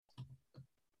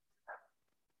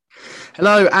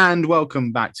Hello and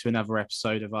welcome back to another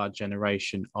episode of Our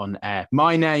Generation on Air.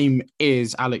 My name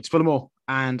is Alex Bullimore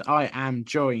and I am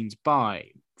joined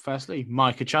by, firstly,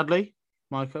 Micah Chudley.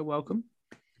 Micah, welcome.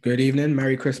 Good evening.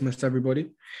 Merry Christmas, everybody.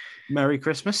 Merry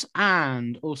Christmas.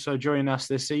 And also joining us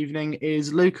this evening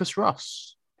is Lucas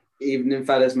Ross. Evening,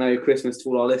 fellas. Merry Christmas to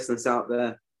all our listeners out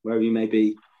there, wherever you may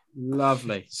be.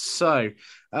 Lovely. So,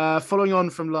 following on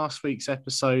from last week's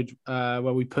episode where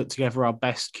we put together our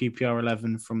best QPR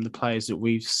 11 from the players that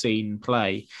we've seen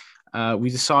play, we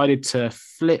decided to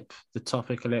flip the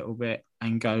topic a little bit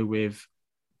and go with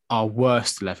our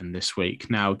worst 11 this week.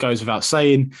 Now, it goes without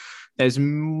saying, there's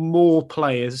more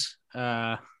players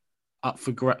up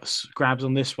for grabs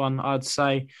on this one, I'd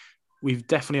say. We've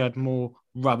definitely had more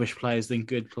rubbish players than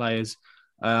good players.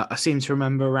 I seem to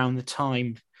remember around the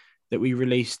time that we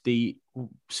released the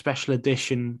special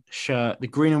edition shirt, the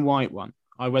green and white one.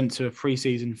 I went to a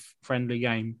pre-season friendly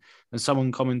game and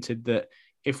someone commented that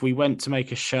if we went to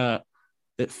make a shirt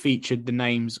that featured the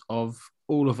names of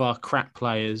all of our crap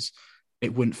players,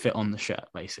 it wouldn't fit on the shirt,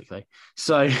 basically.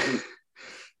 So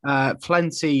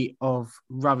plenty of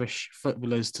rubbish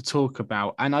footballers to talk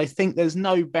about. And I think there's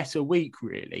no better week,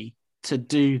 really, to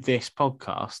do this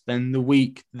podcast than the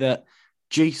week that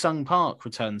Ji-Sung Park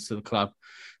returns to the club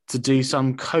to do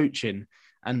some coaching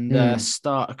and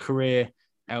start a career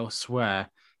elsewhere.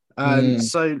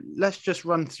 So let's just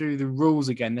run through the rules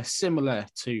again. They're similar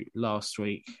to last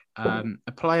week. A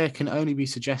player can only be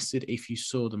suggested if you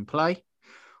saw them play.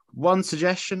 One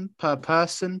suggestion per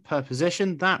person, per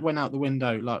position. That went out the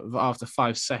window like after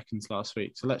 5 seconds last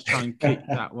week. So let's try and keep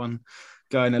that one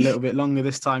going a little bit longer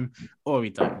this time, or we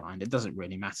don't mind. It doesn't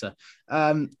really matter.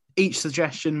 Each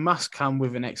suggestion must come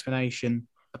with an explanation.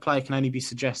 A player can only be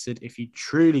suggested if you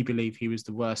truly believe he was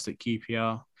the worst at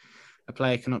QPR. A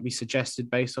player cannot be suggested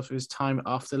based off of his time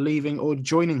after leaving or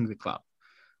joining the club.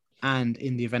 And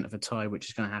in the event of a tie, which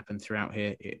is going to happen throughout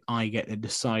here, I get the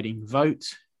deciding vote.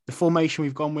 The formation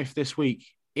we've gone with this week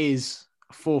is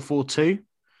 4-4-2.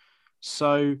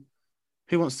 So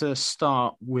who wants to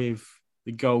start with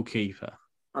the goalkeeper?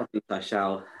 I think I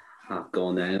shall. Go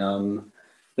on then.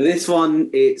 For this one,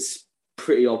 it's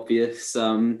pretty obvious.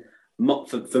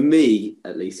 For me,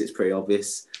 at least, it's pretty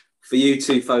obvious. For you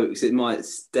two folks, it might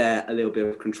stare a little bit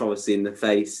of controversy in the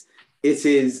face. It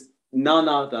is none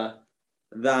other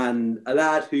than a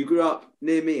lad who grew up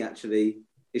near me, actually.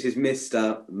 It is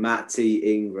Mr.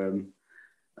 Matty Ingram.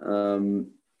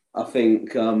 I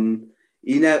think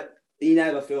he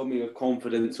never filled me with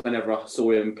confidence whenever I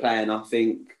saw him play. And I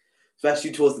think,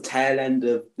 especially towards the tail end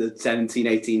of the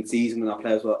 17-18 season when our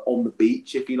players were on the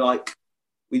beach, if you like,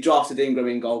 we drafted Ingram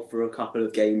in goal for a couple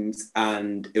of games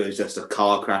and it was just a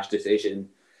car crash decision.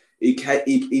 He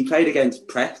played against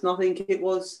Preston, I think it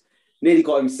was. Nearly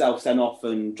got himself sent off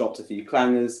and dropped a few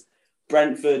clangers.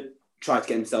 Brentford tried to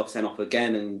get himself sent off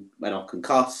again and went off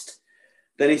concussed.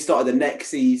 Then he started the next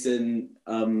season.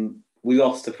 We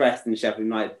lost to Preston, Sheffield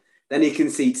United. Then he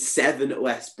conceded 7 at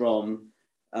West Brom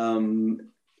and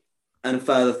a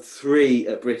further 3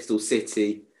 at Bristol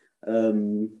City.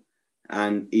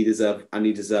 And he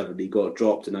deservedly got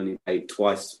dropped and only played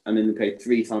twice, and then he played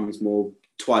 3 times more,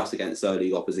 twice against third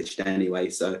league opposition anyway.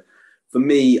 So for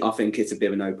me, I think it's a bit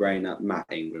of a no-brainer. Matt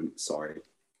Ingram, sorry.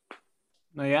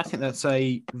 No, yeah, I think that's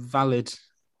a valid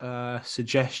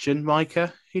suggestion.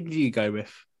 Micah, who did you go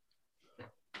with?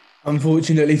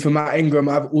 Unfortunately for Matt Ingram,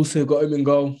 I've also got him in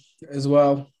goal as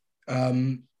well.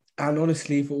 And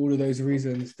honestly, for all of those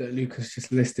reasons that Lucas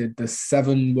just listed, the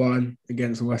 7-1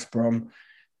 against West Brom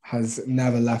has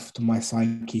never left my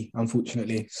psyche,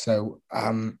 unfortunately. So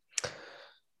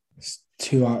it's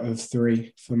 2 out of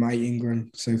 3 for Matt Ingram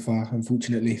so far,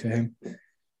 unfortunately for him.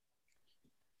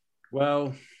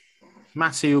 Well,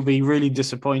 Matty will be really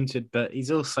disappointed, but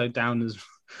he's also down as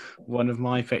one of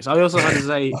my picks. I also had as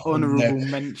a honourable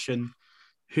mention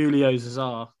Julio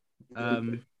Cesar.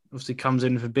 Obviously comes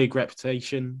in with a big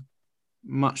reputation,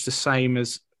 much the same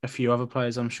as a few other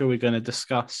players I'm sure we're going to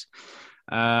discuss,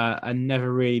 and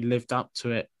never really lived up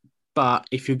to it. But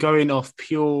if you're going off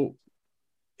pure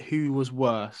who was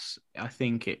worse, I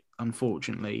think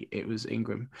unfortunately it was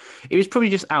Ingram. It was probably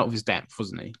just out of his depth,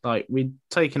 wasn't he? Like, we'd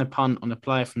taken a punt on a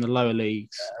player from the lower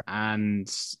leagues and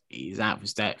he's out of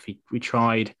his depth. We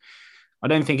tried. I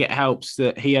don't think it helps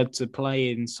that he had to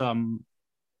play in some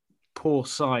poor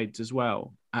sides as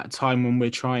well at a time when we're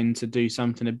trying to do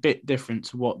something a bit different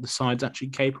to what the side's actually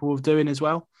capable of doing as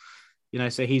well. You know,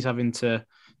 so he's having to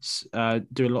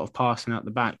do a lot of passing out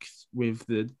the back with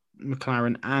the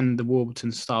McLaren and the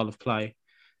Warburton style of play.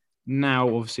 Now,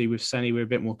 obviously, with Senny, we're a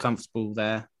bit more comfortable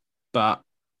there, but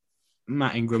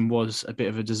Matt Ingram was a bit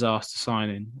of a disaster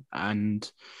signing, and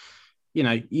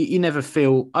you never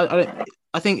feel. I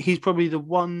think he's probably the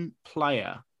one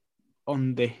player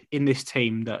in this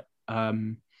team that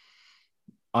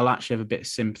I'll actually have a bit of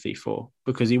sympathy for,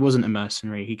 because he wasn't a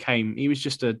mercenary. He was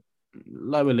just a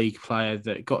lower league player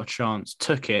that got a chance,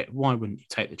 took it. Why wouldn't you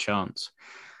take the chance?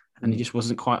 And he just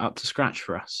wasn't quite up to scratch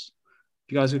for us.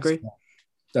 Do you guys agree?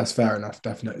 That's fair enough,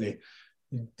 definitely.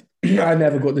 I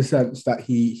never got the sense that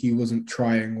he wasn't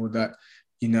trying, or that,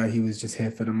 he was just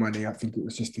here for the money. I think it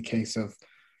was just a case of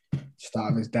just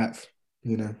out of his depth,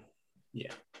 Yeah.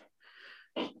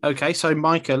 Okay, so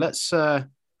Micah, let's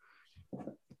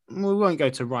we won't go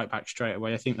to right back straight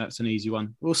away. I think that's an easy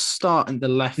one. We'll start at the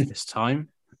left this time.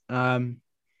 Who's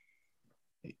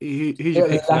your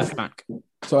pick for left back?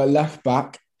 So at left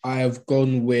back, I have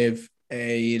gone with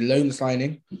a loan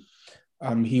signing.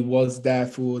 He was there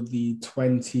for the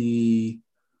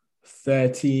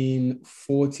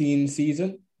 2013-14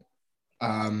 season.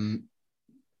 Benoit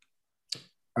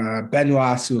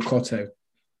Suakoto,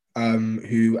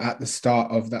 who at the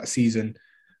start of that season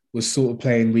was sort of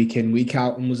playing week in, week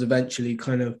out, and was eventually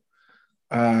kind of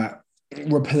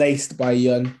replaced by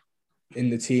Yun in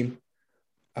the team,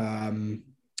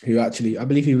 who actually, I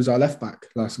believe he was our left back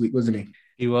last week, wasn't he?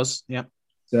 He was, yeah.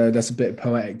 So that's a bit of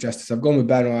poetic justice. I've gone with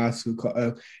Benoit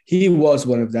Suakoto. He was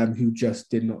one of them who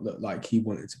just did not look like he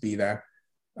wanted to be there.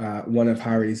 One of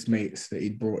Harry's mates that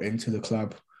he'd brought into the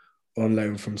club on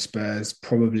loan from Spurs,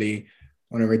 probably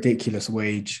on a ridiculous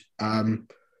wage.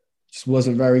 Just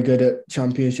wasn't very good at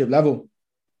championship level.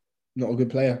 Not a good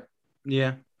player.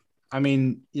 Yeah. I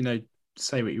mean,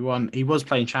 say what you want. He was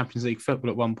playing Champions League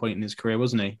football at one point in his career,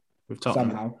 wasn't he? With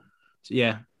Tottenham. Somehow.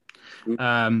 Yeah.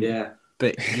 Yeah.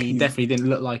 But he definitely didn't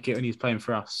look like it when he was playing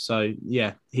for us. So,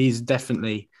 yeah, he's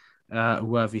definitely a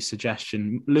worthy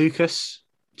suggestion. Lucas,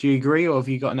 do you agree, or have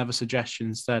you got another suggestion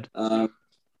instead? I've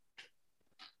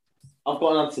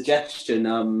got another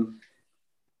suggestion.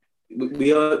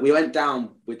 We went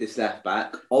down with this left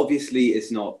back. Obviously,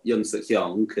 it's not Young Suk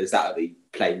Young, because that would be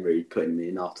plain rude putting him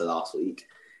in after last week.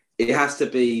 It has to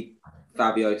be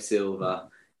Fabio Silva.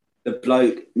 The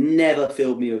bloke never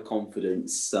filled me with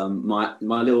confidence. My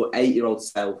little 8-year-old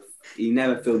self, he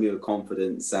never filled me with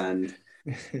confidence, and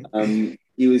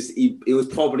he was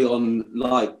probably on,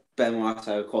 like Benoit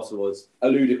Suakoto was, a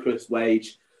ludicrous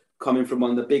wage, coming from one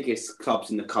of the biggest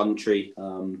clubs in the country.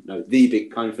 Coming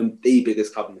from the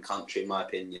biggest club in the country, in my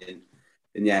opinion.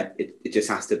 And yeah, it just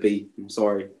has to be. I'm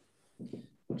sorry.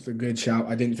 It's a good shout.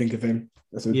 I didn't think of him.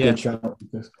 That's a good shout.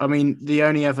 I mean, the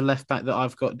only other left back that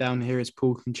I've got down here is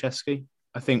Paul Konchesky.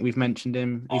 I think we've mentioned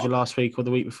him either last week or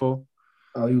the week before.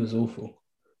 Oh, he was awful.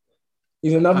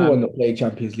 He's another one that played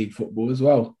Champions League football as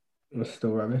well. It was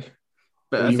still rubbish.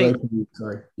 But I think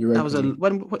Europa that was League.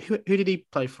 Who did he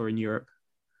play for in Europe?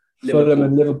 Fulham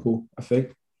and Liverpool, I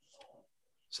think.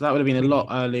 So that would have been a lot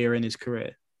earlier in his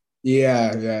career.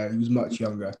 Yeah, he was much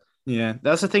younger. Yeah,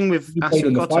 that's the thing with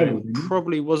Suakoto.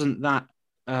 Probably wasn't that.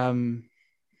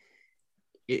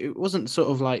 It wasn't sort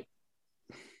of like,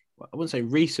 I wouldn't say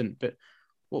recent, but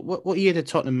what year did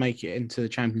Tottenham make it into the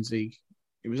Champions League?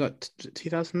 It was like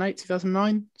 2008,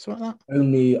 2009, something like that.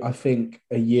 Only, I think,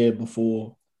 a year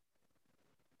before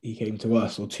he came to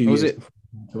us, or 2 years before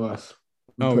he came to us.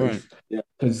 Right. Yeah.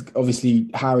 Because obviously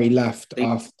Harry left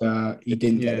after he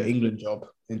didn't get the England job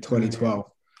in 2012.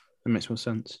 That makes more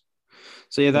sense.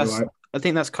 So yeah, I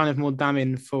think that's kind of more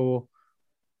damning for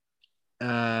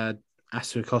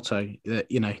Suakoto, that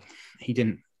he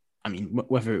didn't. I mean,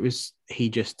 whether it was he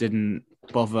just didn't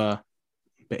bother,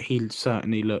 but he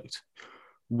certainly looked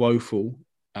woeful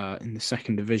in the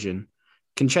second division.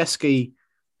 Konchesky,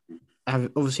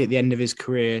 obviously at the end of his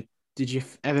career, did you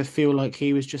ever feel like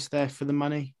he was just there for the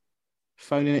money,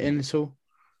 phoning it in at all?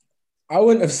 I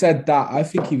wouldn't have said that. I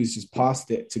think he was just past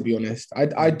it, to be honest.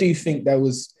 I did think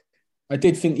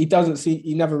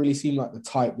he never really seemed like the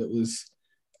type that was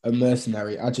a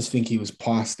mercenary. I just think he was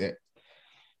past it.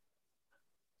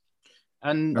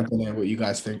 And I don't know what you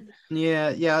guys think.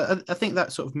 Yeah. I think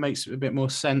that sort of makes a bit more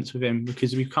sense with him,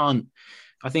 because we can't.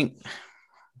 I think,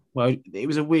 well, it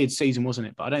was a weird season, wasn't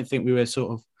it? But I don't think we were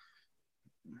sort of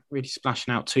really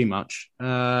splashing out too much.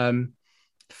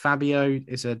 Fabio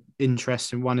is an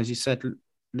interesting one, as you said,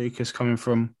 Lucas, coming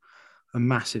from a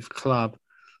massive club,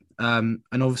 and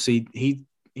obviously he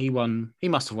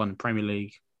must have won the Premier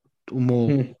League or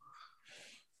more.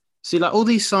 See, like all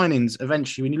these signings,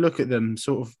 eventually, when you look at them,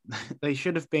 sort of, they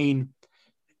should have been,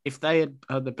 if they had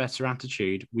the better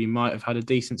attitude, we might have had a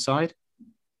decent side.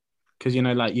 Because,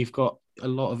 you've got a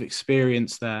lot of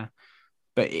experience there,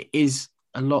 but it is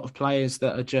a lot of players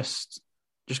that are just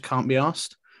can't be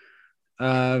asked.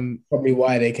 Probably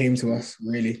why they came to us,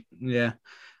 really. Yeah.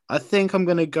 I think I'm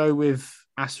going to go with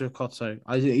Astrocotto.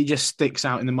 He just sticks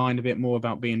out in the mind a bit more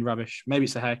about being rubbish. Maybe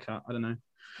it's the haircut. I don't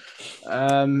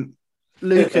know.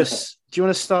 Lucas, do you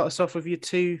want to start us off with your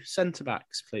two centre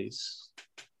backs, please?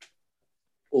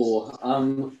 Or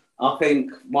I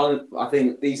think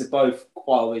these are both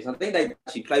quite obvious. I think they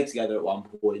actually played together at one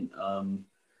point.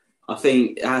 I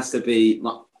think it has to be.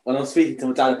 When I was speaking to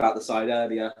my dad about the side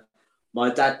earlier,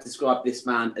 my dad described this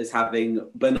man as having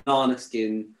banana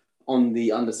skin on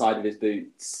the underside of his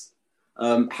boots.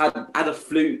 Had a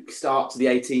fluke start to the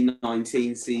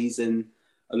 18-19 season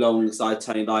alongside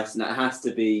Tony Dyson. That has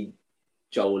to be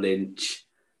Joel Lynch.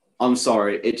 I'm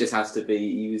sorry, it just has to be.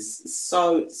 He was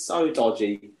so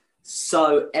dodgy,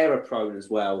 so error prone as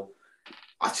well.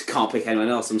 I just can't pick anyone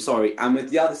else. I'm sorry. And with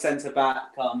the other centre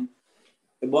back,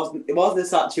 it wasn't as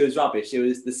such he was rubbish. It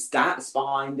was the stats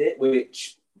behind it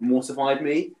which mortified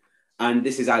me. And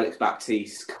this is Alex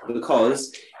Baptiste,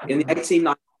 because in the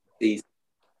 18-19 season,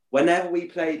 whenever we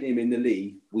played him in the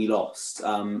league, we lost.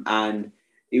 And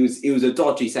he was a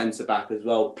dodgy centre back as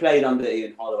well. Played under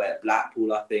Ian Holloway at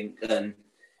Blackpool, I think, and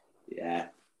yeah,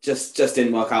 just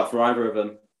didn't work out for either of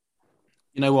them.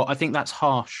 You know what? I think that's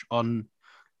harsh on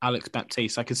Alex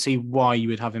Baptiste. I could see why you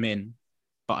would have him in,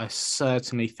 but I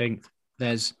certainly think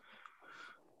there's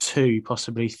two,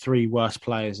 possibly three worse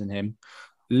players than him.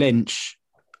 Lynch,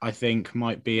 I think,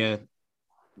 might be a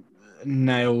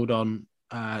nailed on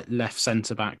left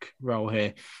centre back role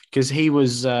here, because he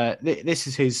was. This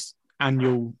is his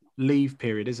annual leave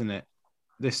period, isn't it?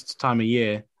 This time of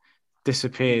year.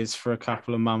 Disappears for a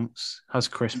couple of months, has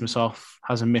Christmas off,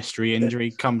 has a mystery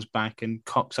injury, comes back and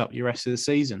cocks up your rest of the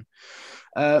season.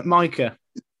 Micah,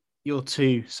 your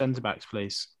two centre-backs,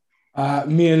 please.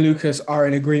 Me and Lucas are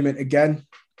in agreement again.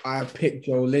 I picked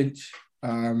Joel Lynch.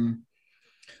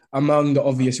 Among the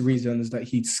obvious reasons that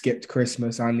he'd skipped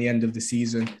Christmas and the end of the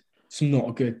season. It's not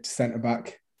a good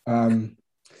centre-back. I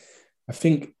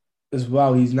think as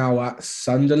well, he's now at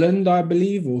Sunderland, I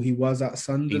believe, or he was at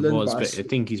Sunderland. He was, but I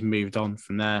think he's moved on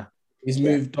from there. He's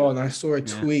moved on. I saw a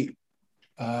tweet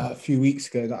a few weeks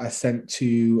ago that I sent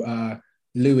to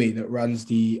Louis that runs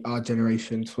the Our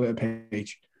Generation Twitter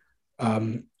page,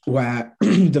 where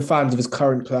the fans of his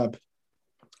current club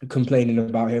are complaining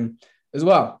about him as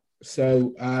well.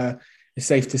 So it's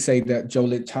safe to say that Joel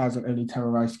Lynch hasn't only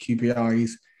terrorised QPR, he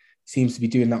seems to be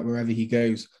doing that wherever he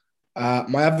goes.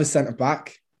 My other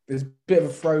centre-back, there's a bit of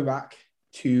a throwback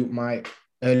to my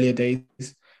earlier days,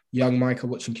 young Michael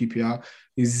watching QPR,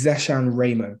 is Zeshan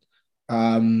Raymond.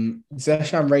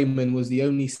 Zeshan Raymond was the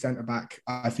only centre-back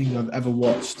I think I've ever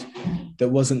watched that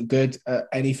wasn't good at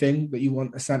anything that you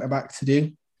want a centre-back to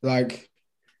do. Like,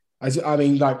 I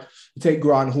mean, like, you take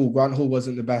Grant Hall. Grant Hall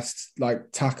wasn't the best,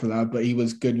 like, tackler, but he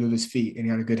was good with his feet and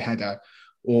he had a good header.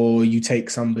 Or you take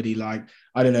somebody like,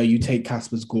 I don't know, you take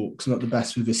Kasper Gorks, not the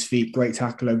best with his feet, great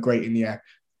tackler, great in the air.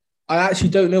 I actually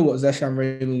don't know what Zeshan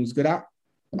Raymond was good at.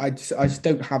 I just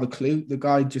don't have a clue. The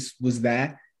guy just was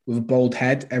there with a bald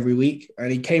head every week. And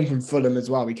he came from Fulham as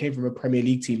well. He came from a Premier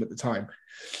League team at the time.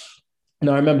 And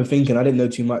I remember thinking, I didn't know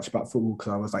too much about football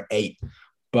because I was like 8.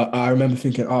 But I remember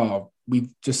thinking,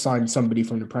 we've just signed somebody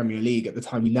from the Premier League. At the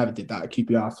time, we never did that at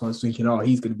QPR. So I was thinking,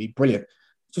 he's going to be brilliant.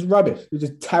 Just rubbish. It was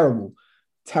just terrible.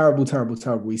 Terrible, terrible,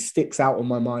 terrible. He sticks out on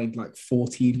my mind like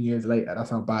 14 years later.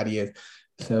 That's how bad he is.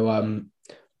 So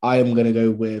I am going to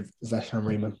go with Zeshan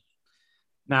Raymond.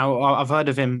 Now, I've heard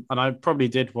of him, and I probably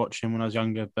did watch him when I was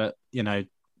younger, but, you know,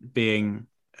 being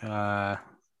a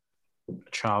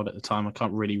child at the time, I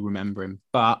can't really remember him.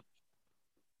 But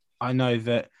I know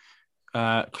that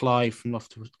Clive from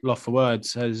Loft for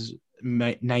Words has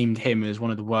named him as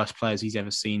one of the worst players he's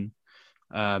ever seen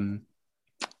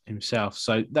himself.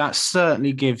 So that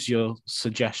certainly gives your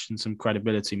suggestion some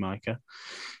credibility, Micah.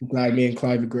 I'm glad me and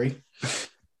Clive agree.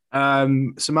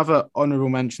 Some other honourable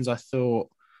mentions, I thought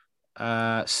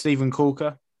Stephen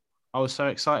Corker. I was so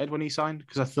excited when he signed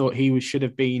because I thought he should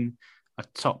have been a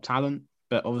top talent,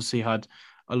 but obviously had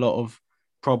a lot of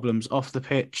problems off the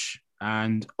pitch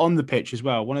and on the pitch as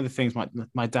well. One of the things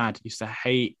my dad used to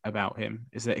hate about him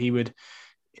is that he would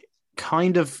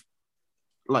kind of,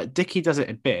 like, Dickie does it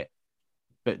a bit,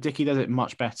 but Dickie does it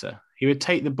much better. He would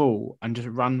take the ball and just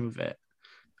run with it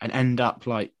and end up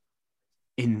like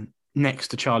in next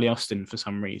to Charlie Austin for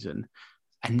some reason,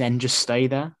 and then just stay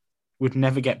there, would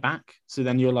never get back. So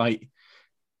then you're like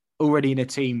already in a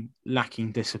team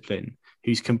lacking discipline,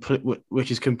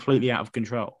 which is completely out of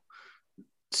control.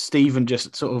 Stephen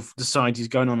just sort of decides he's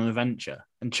going on an adventure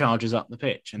and charges up the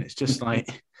pitch. And it's just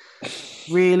like,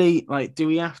 really, like, do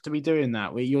we have to be doing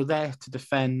that? You're there to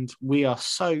defend. We are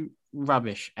so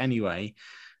rubbish anyway.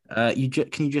 Can you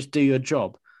just do your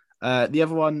job? The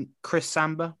other one, Chris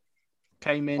Samba.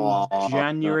 came in Oh,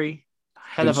 January.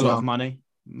 Hell of a lot of money.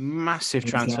 Massive Good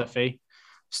transfer shout. fee.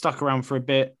 Stuck around for a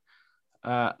bit.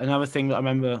 Another thing that I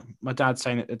remember my dad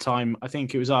saying at the time, I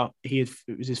think it was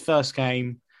it was his first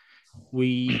game.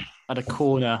 We had a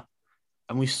corner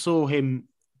and we saw him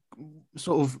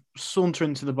sort of saunter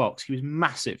into the box. He was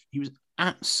massive. He was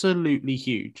absolutely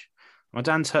huge. My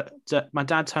dad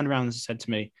turned around and said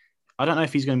to me, I don't know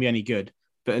if he's going to be any good,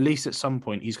 but at least at some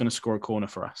point he's going to score a corner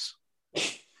for us.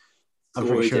 I'm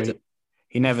pretty sure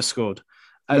he never scored.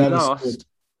 And last,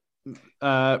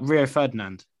 Rio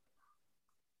Ferdinand.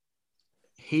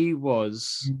 He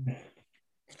was,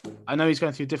 I know he's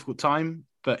going through a difficult time,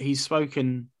 but he's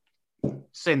spoken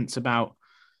since about,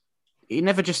 he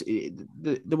never just,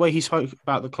 the way he spoke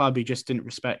about the club, he just didn't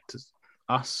respect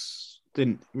us,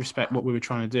 didn't respect what we were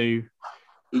trying to do.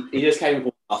 He just came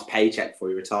with a last paycheck before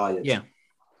he retired. Yeah.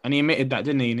 And he admitted that,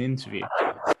 didn't he, in an interview?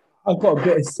 I've got a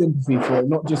bit of sympathy for it,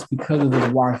 not just because of his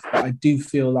wife, but I do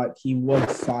feel like he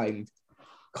was signed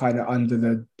kind of under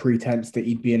the pretense that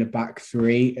he'd be in a back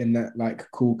three and that like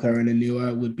Kulka and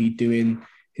Anua would be doing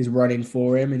his running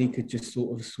for him and he could just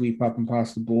sort of sweep up and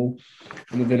pass the ball.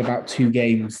 And within about 2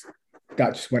 games,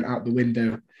 that just went out the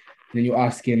window. And then you're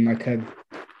asking like a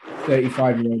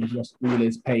 35-year-old who's lost all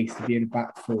his pace to be in a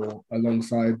back four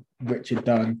alongside Richard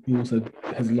Dunn, who also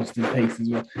has lost his pace as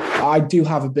well. I do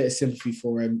have a bit of sympathy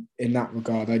for him in that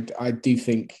regard. I do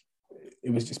think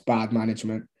it was just bad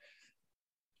management.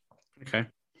 Okay,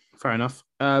 fair enough.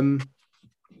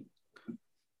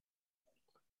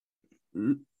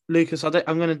 Lucas, I'm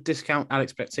going to discount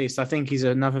Alex Baptiste. I think he's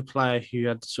another player who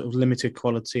had sort of limited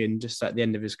quality and just at the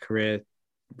end of his career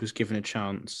was given a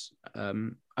chance. I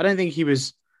don't think he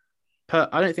was...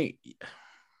 I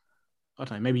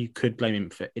don't know, maybe you could blame him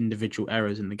for individual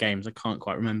errors in the games. I can't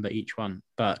quite remember each one,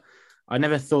 but I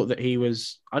never thought that he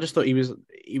was... I just thought he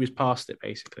was past it,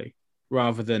 basically,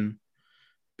 rather than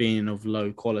being of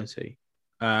low quality.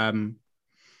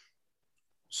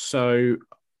 So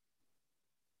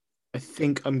I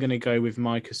think I'm going to go with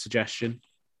Micah's suggestion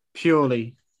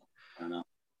purely,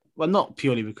 well, not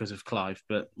purely because of Clive,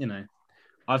 but, you know,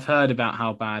 I've heard about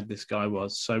how bad this guy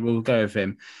was, so we'll go with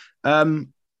him.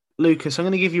 Lucas, I'm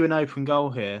going to give you an open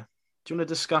goal here. Do you want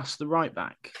to discuss the right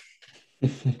back?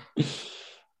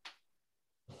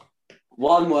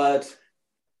 One word,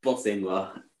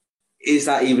 Bothingler. Is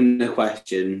that even a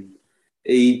question?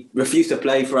 He refused to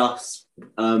play for us.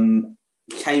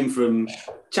 Came from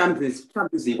Champions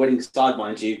League winning side,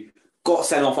 mind you. Got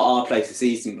sent off at our place the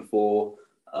season before.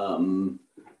 And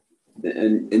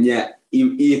yet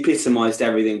he epitomised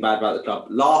everything bad about the club.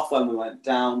 Laughed when we went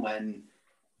down, when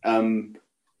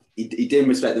he didn't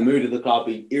respect the mood of the club.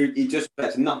 He just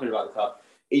respected nothing about the club.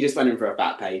 He just went in for a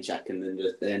fat paycheck and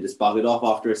then just buggered off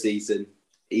after a season.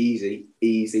 Easy.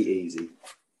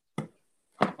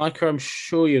 Micah, I'm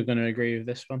sure you're going to agree with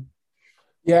this one.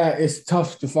 Yeah, it's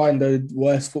tough to find the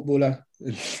worst footballer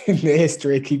in the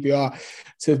history of QPR,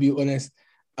 to be honest.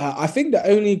 I think the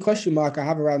only question mark I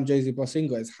have around Jose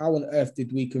Bosinga is how on earth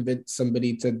did we convince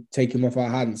somebody to take him off our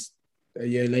hands a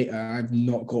year later? I've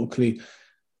not got a clue.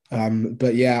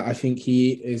 But yeah, I think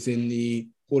he is in the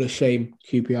Hall of Shame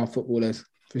QPR footballers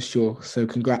for sure. So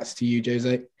congrats to you,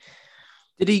 Jose.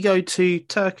 Did he go to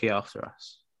Turkey after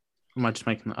us? Or am I just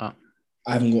making that up?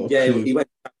 I haven't got a clue. He went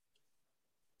to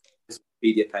his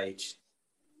Wikipedia page.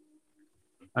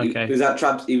 Okay. He was at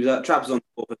Trabzon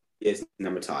for 4 years and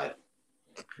then retired.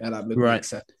 Yeah, that makes Right.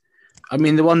 sense. I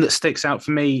mean, the one that sticks out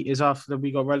for me is after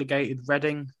we got relegated,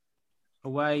 Reading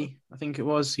away, I think it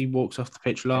was. He walks off the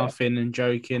pitch laughing and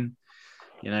joking.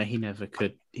 You know, he never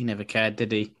cared,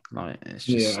 did he? Like, it's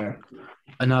just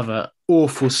another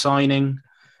awful signing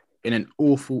in an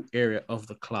awful area of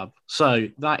the club. So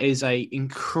that is a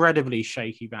incredibly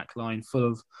shaky back line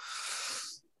full of,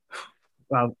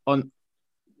 well, on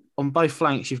both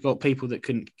flanks, you've got people that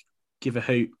couldn't give a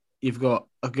hoot. You've got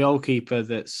a goalkeeper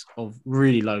that's of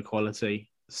really low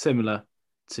quality, similar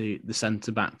to the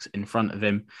centre-backs in front of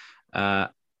him.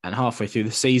 And halfway through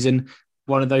the season,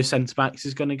 one of those centre-backs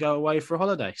is going to go away for a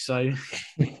holiday. So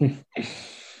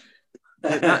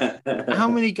how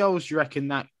many goals do you reckon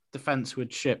that defence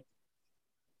would ship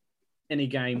in a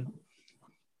game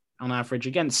on average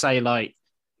against, say, like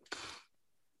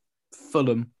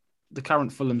Fulham, the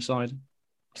current Fulham side?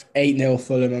 8-0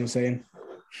 Fulham, I'm saying.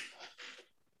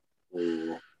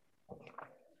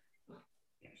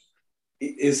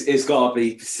 It's got to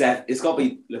be set. It's got to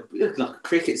be look like a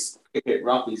cricket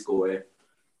rugby score here.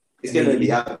 It's going to be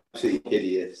absolutely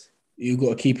hideous. You've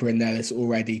got a keeper in there that's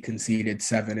already conceded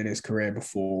 7 in his career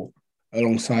before,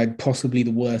 alongside possibly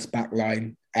the worst back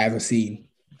line ever seen.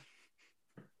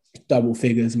 Double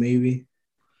figures, maybe.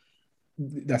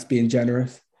 that's being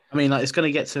generous. I mean, like, it's going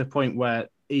to get to a point where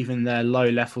even their low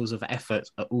levels of effort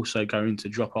are also going to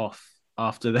drop off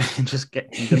after they just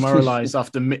get demoralised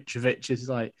after Mitrovic is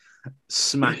like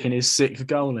smacking his sixth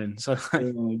goal in. So,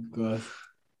 like, Oh god.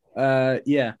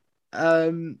 yeah.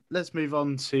 Let's move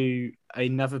on to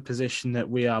another position that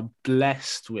we are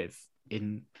blessed with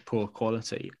in poor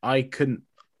quality.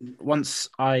 Once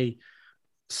I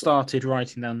started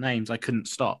writing down names, I couldn't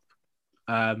stop.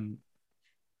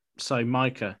 So,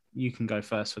 Micah, you can go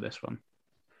first for this one.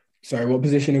 Sorry, what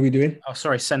position are we doing? Oh,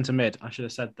 sorry, centre mid. I should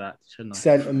have said that, shouldn't I?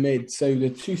 Centre mid. So the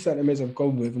two centre mids I've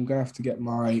gone with, I'm going to have to get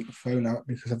my phone out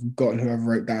because I've forgotten who I've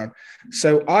wrote down.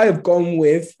 So I have gone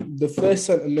with, the first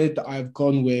centre mid that I've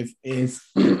gone with is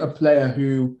a player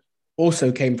who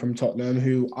also came from Tottenham,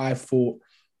 who I thought,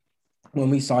 when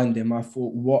we signed him, I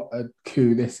thought, what a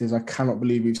coup this is. I cannot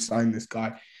believe we've signed this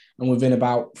guy. And within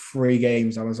about 3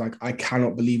 games, I was like, I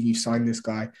cannot believe we've signed this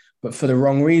guy, but for the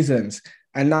wrong reasons.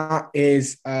 And that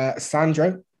is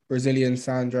Sandro, Brazilian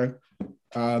Sandro.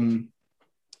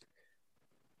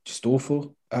 Just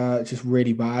awful, just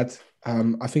really bad.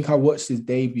 I think I watched his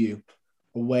debut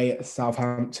away at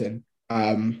Southampton.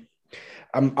 I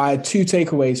had 2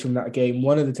 takeaways from that game.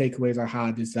 One of the takeaways I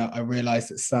had is that I realised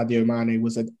that Sadio Mane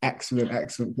was an excellent,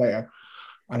 excellent player.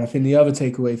 And I think the other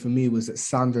takeaway for me was that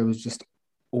Sandro was just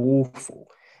awful.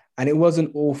 And it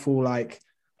wasn't awful like,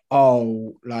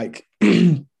 oh, like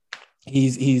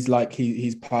he's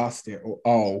past it, or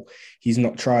oh, he's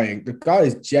not trying. The guy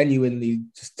is genuinely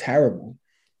just terrible,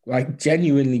 like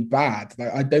genuinely bad.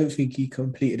 Like, I don't think he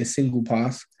completed a single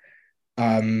pass.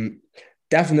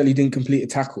 Definitely didn't complete a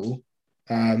tackle.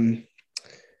 I think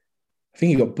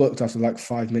he got booked after like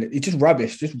 5 minutes. It's just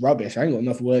rubbish. I ain't got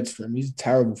enough words for him. He's a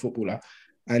terrible footballer,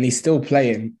 and he's still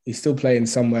playing. He's still playing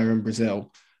somewhere in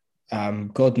Brazil.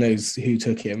 God knows who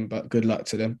took him, but good luck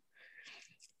to them.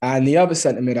 And the other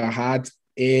centre mid I had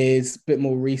is a bit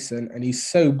more recent, and he's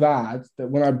so bad that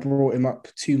when I brought him up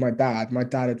to my dad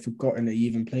had forgotten that he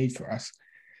even played for us.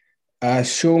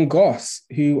 Sean Goss,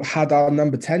 who had our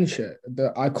number 10 shirt,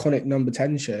 the iconic number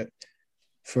 10 shirt,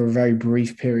 for a very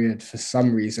brief period for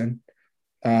some reason.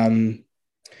 One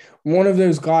of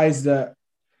those guys that,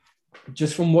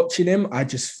 just from watching him, I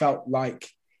just felt like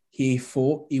he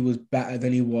thought he was better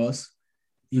than he was.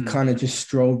 He kind of just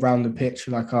strolled around the pitch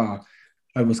like, I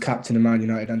was captain of Man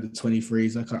United under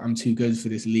 23s. Like, I'm too good for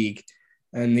this league.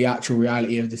 And the actual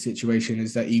reality of the situation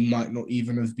is that he might not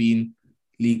even have been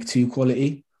League 2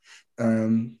 quality.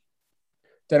 Don't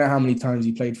know how many times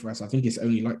he played for us. I think it's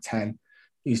only like 10.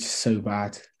 He's just so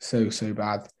bad. So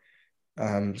bad.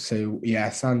 So, yeah,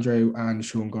 Sandro and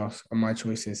Sean Goss are my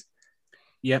choices.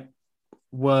 Yep.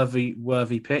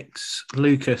 Worthy picks.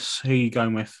 Lucas, who are you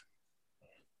going with?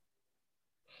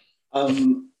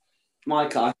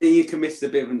 Micah, I think you committed a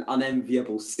bit of an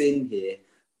unenviable sin here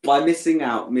by missing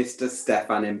out Mr.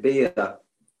 Stefan Mbia.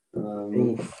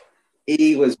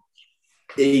 He was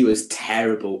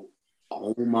terrible.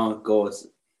 Oh my god.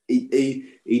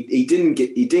 He didn't care.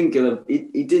 He didn't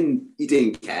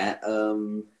care.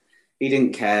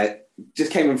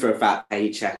 Just came in for a fat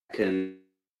paycheck, and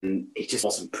it just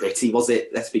wasn't pretty, was it?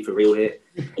 Let's be for real here.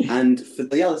 And for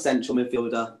the other central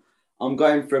midfielder, I'm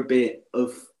going for a bit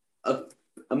of a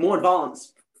more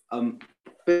advanced,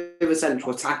 bit of a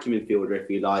central attacking midfielder, if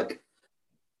you like.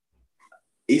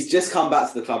 He's just come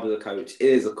back to the club as a coach. It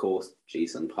is, of course,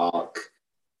 Ji-sung Park.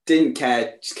 Didn't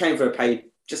care. Just came for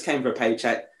a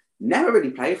paycheck. Never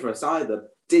really played for us either.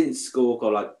 Didn't score.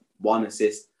 Got like 1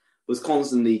 assist. Was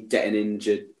constantly getting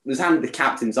injured. Was handed the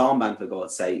captain's armband, for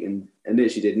God's sake, and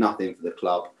literally did nothing for the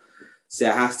club. So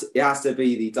it has to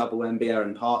be the double Mbia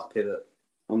and Park pivot.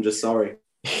 I'm just sorry.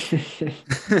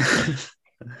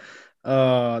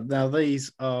 Now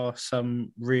these are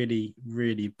some really,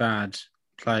 really bad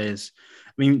players.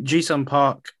 I mean, Ji-sung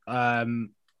Park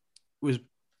came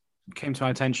to my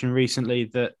attention recently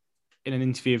that in an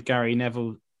interview with Gary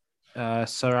Neville,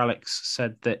 Sir Alex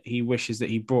said that he wishes that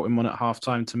he brought him on at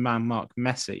halftime to man-mark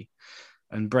Messi,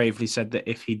 and bravely said that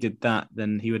if he did that,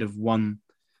 then he would have won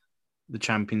the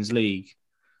Champions League,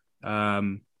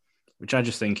 which I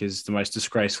just think is the most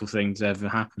disgraceful thing to ever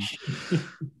happen.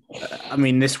 I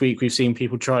mean, this week we've seen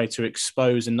people try to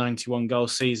expose a 91-goal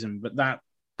season, but that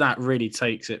really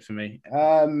takes it for me.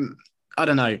 I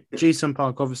don't know. Ji-sung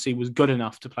Park obviously was good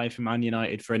enough to play for Man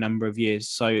United for a number of years.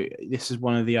 So this is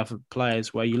one of the other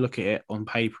players where you look at it on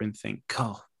paper and think,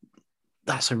 God,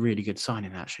 that's a really good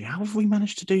signing, actually. How have we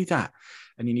managed to do that?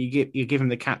 And you give him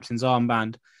the captain's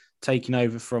armband, taking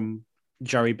over from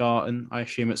Joey Barton, I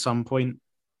assume, at some point.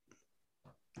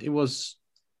 It was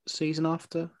season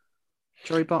after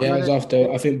Joey Barton. Yeah, it was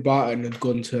after. I think Barton had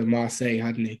gone to Marseille,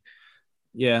 hadn't he?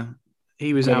 Yeah,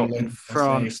 he was Got it out in linked, I say.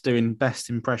 France doing best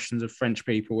impressions of French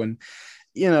people, and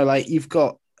like you've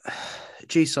got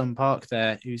Ji-sung Park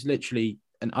there, who's literally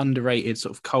an underrated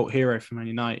sort of cult hero for Man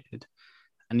United,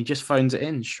 and he just phones it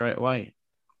in straight away.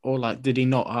 Or like, did he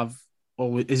not have?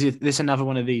 Or this another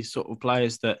one of these sort of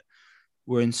players that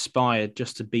were inspired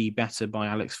just to be better by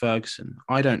Alex Ferguson?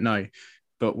 I don't know,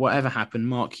 but whatever happened,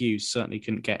 Mark Hughes certainly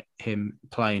couldn't get him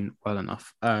playing well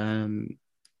enough. And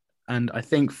I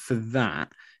think for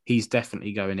that, he's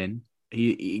definitely going in.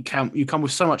 You come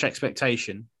with so much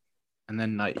expectation, and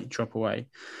then like you drop away.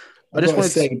 I I've just got to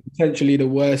wanted to, say, potentially the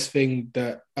worst thing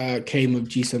that came of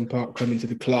Ji-sung Park coming to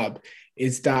the club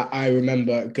is that I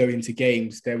remember going to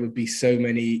games. There would be so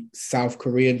many South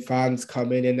Korean fans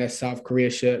coming in their South Korea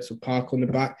shirts with Park on the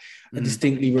back. I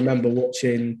distinctly remember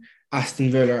watching Aston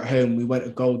Villa at home. We went a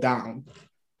goal down.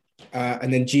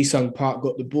 And then Ji-sung Park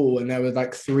got the ball, and there were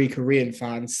like 3 Korean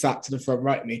fans sat to the front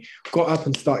right of me, got up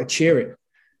and started cheering,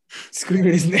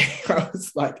 screaming his name. I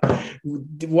was like,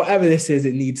 whatever this is,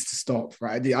 it needs to stop,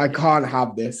 right? I can't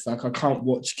have this. Like, I can't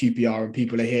watch QPR and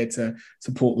people are here to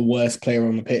support the worst player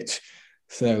on the pitch.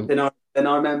 So Then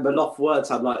I remember Loft Words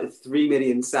had like 3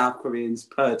 million South Koreans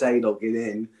per day logging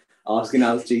in, asking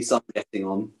how's Ji-sung getting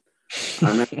on. I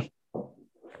remember.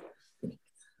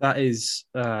 that is,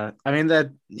 I mean,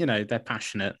 they're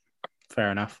passionate.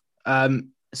 Fair enough.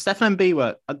 Stefan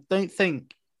Biwa, I don't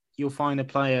think you'll find a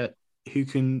player who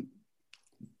can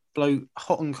blow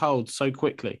hot and cold so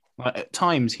quickly. Like at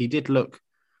times, he did look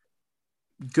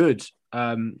good.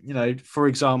 For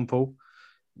example,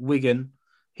 Wigan,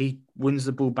 he wins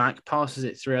the ball back, passes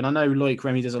it through, and I know Loic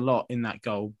Remy does a lot in that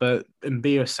goal, but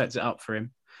Mbia sets it up for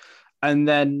him. And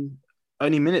then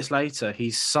only minutes later,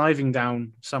 he's siving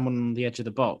down someone on the edge of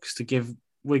the box to give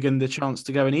Wigan the chance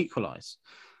to go and equalise.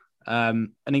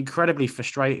 An incredibly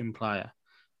frustrating player.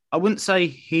 I wouldn't say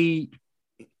he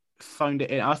phoned it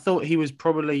in. I thought he was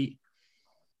probably...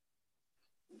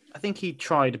 I think he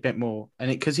tried a bit more,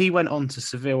 and because he went on to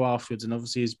Seville afterwards, and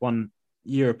obviously has won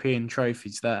European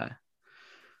trophies there.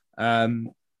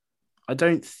 I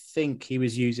don't think he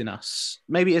was using us.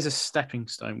 Maybe as a stepping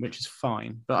stone, which is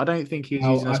fine, but I don't think he was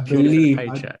using us purely for the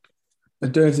paycheck. I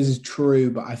don't know if this is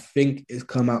true, but I think it's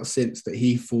come out since that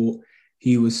he thought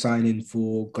he was signing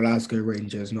for Glasgow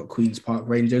Rangers, not Queen's Park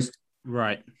Rangers.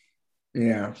 Right.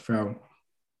 Yeah, so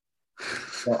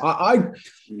I'm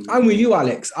with you,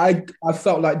 Alex. I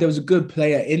felt like there was a good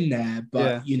player in there,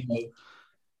 but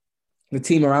the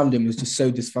team around him was just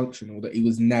so dysfunctional that he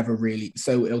was never really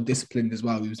so ill-disciplined as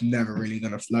well. He was never really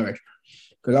going to flourish.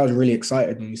 Because I was really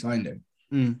excited when we signed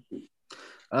him.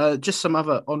 Just some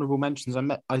other honourable mentions.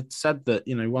 I said that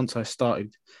once I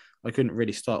started, I couldn't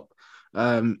really stop.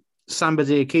 Samba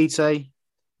Diakite,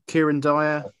 Kieran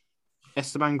Dyer,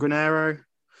 Esteban Granero,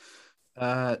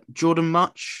 Jordan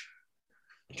Much.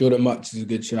 Jordan Much is a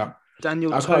good shout.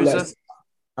 Daniel Tozer.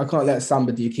 I can't let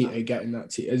Samba Diakite get in that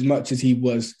team. As much as he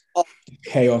was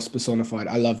chaos personified,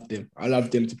 I loved him. I'd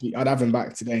have him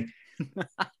back today.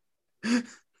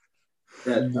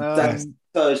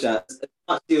 Tozer,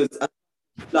 he was a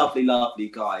lovely, lovely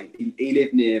guy. He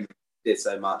lived near me, did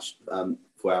so much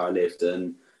where I lived,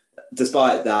 and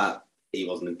despite that, he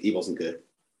wasn't good.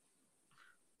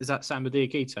 Is that Samba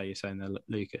Diakite you're saying there,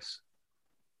 Lucas?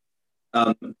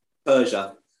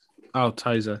 Persia. Oh,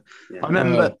 Tozer. Yeah. I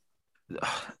remember.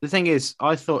 The thing is,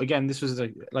 I thought again this was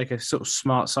a sort of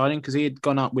smart signing because he had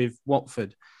gone up with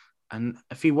Watford, and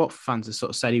a few Watford fans have sort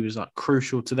of said he was like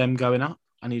crucial to them going up,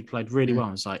 and he'd played really well.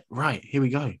 I was like, right, here we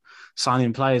go,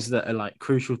 signing players that are like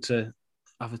crucial to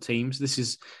other teams. This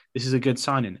is a good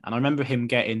signing, and I remember him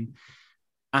getting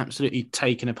absolutely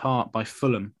taken apart by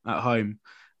Fulham at home,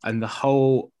 and the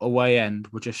whole away end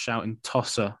were just shouting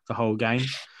 "Tosser" the whole game.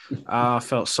 I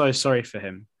felt so sorry for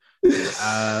him.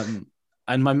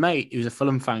 And my mate, who was a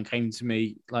Fulham fan, came to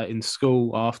me like in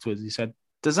school afterwards. He said,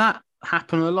 "Does that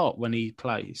happen a lot when he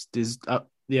plays? Does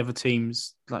the other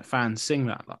teams like fans sing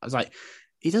that?" I was like,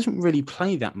 "He doesn't really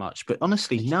play that much." But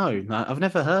honestly, no, I've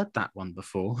never heard that one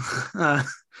before.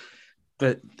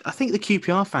 But I think the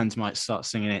QPR fans might start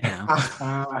singing it now.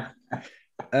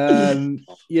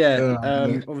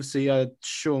 Obviously,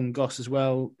 Sean Goss as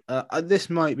well. This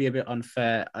might be a bit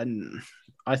unfair, and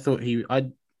I thought he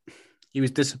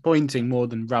was disappointing more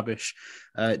than rubbish.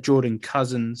 Jordan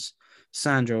Cousins,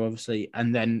 Sandro, obviously.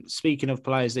 And then speaking of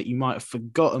players that you might have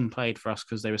forgotten played for us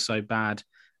because they were so bad,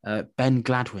 Ben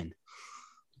Gladwin.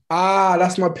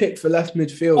 That's my pick for left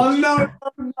midfield. Oh, no.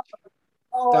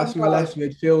 That's my left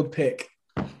midfield pick.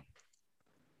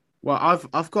 Well,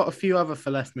 I've got a few other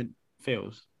for left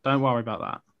midfields. Don't worry about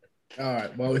that. All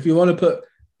right. Well, if you want to put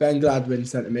Ben Gladwin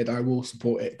centre mid, I will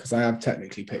support it because I have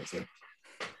technically picked him.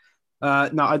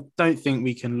 No, I don't think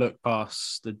we can look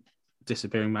past the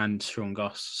disappearing man, Sean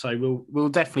Goss. So we'll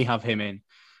definitely have him in.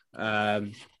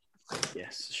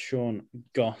 Yes, Sean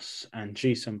Goss and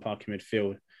Ji-sung Park in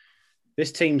midfield.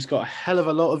 This team's got a hell of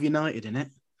a lot of United in it.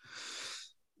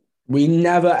 We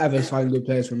never ever signed good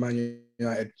players from Man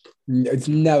United. It's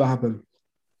never happened.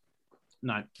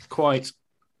 No, quite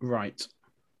right.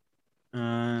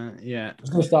 Yeah. I was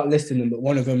going to start listing them, but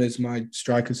one of them is my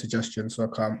striker suggestion, so I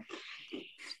can't.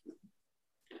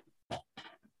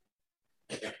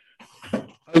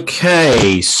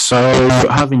 Okay, so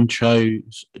having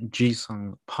chose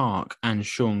Ji-sung Park and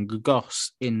Sean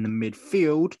Goss in the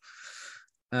midfield,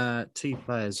 two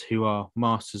players who are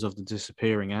masters of the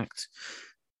disappearing act.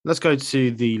 Let's go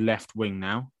to the left wing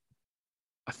now.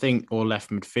 Or left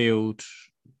midfield.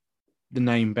 The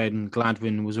name Ben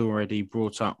Gladwin was already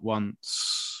brought up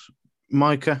once.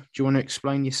 Micah, do you want to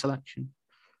explain your selection?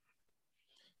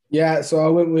 Yeah, so I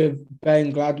went with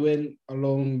Ben Gladwin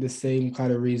along the same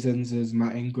kind of reasons as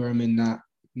Matt Ingram in that,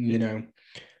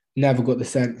 never got the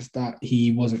sense that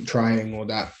he wasn't trying or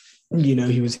that,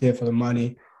 he was here for the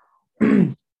money.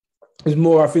 It was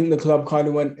more, I think the club kind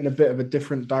of went in a bit of a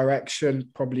different direction,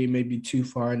 probably maybe too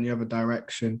far in the other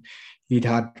direction. He'd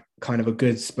had kind of a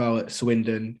good spell at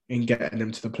Swindon in getting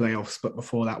them to the playoffs, but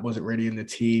before that wasn't really in the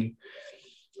team.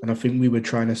 And I think we were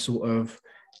trying to sort of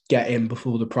get him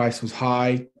before the price was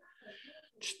high.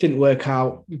 Just didn't work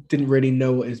out. Didn't really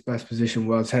know what his best position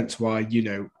was. Hence why,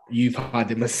 you've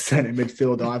had him as a centre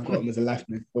midfielder. I've got him as a left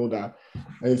midfielder.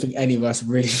 I don't think any of us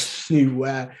really knew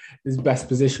where his best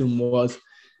position was.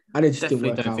 And it just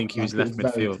Definitely didn't work don't out. think he was left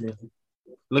midfield.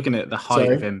 Looking at the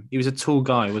height of him, he was a tall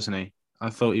guy, wasn't he? I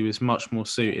thought he was much more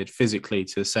suited physically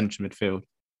to the central midfield.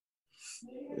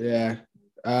 Yeah.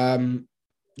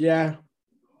 Yeah.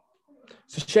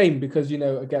 It's a shame because,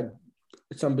 again,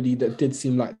 somebody that did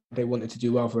seem like they wanted to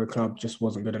do well for a club just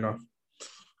wasn't good enough.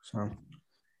 So,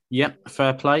 yep,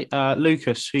 fair play.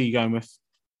 Lucas, who are you going with?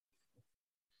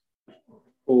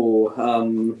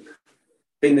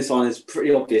 I think this one is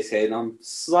pretty obvious here, and I'm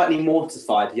slightly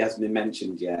mortified he hasn't been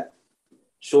mentioned yet.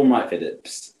 Shaun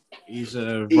Wright-Phillips. He's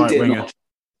a right winger.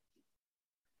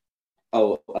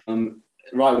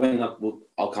 Right wing.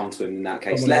 I'll come to him in that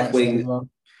case. Left wing. Well.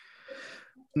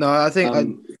 No, I think.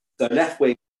 So left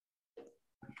wing.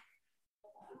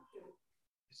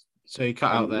 So you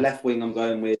cut out there. Left wing, I'm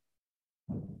going with.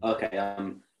 Okay.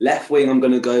 Left wing, I'm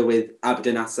going to go with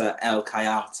Abdinasser El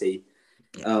Kayati.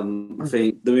 I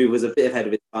think the move was a bit ahead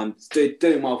of its time. It's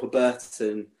doing well for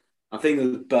Burton. I think it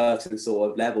was Burton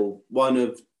sort of level. One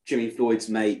of Jimmy Floyd's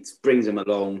mates brings him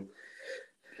along.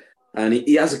 And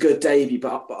he has a good debut,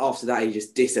 but after that, he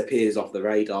just disappears off the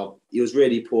radar. He was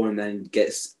really poor and then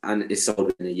is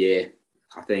sold in a year.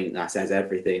 I think that says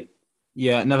everything.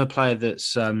 Yeah, another player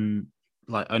that's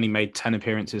only made 10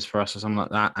 appearances for us or something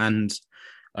like that. And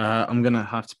I'm going to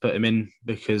have to put him in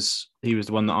because he was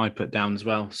the one that I put down as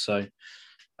well. So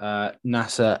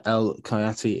Nasser El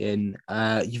Kayati in.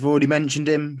 You've already mentioned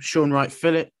him, Shaun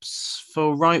Wright-Phillips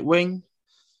for right wing.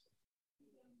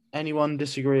 Anyone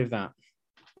disagree with that?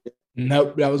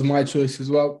 Nope, that was my choice as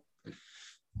well.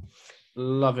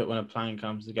 Love it when a plan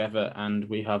comes together and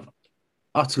we have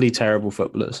utterly terrible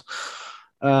footballers.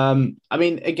 Again,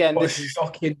 this is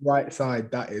shocking right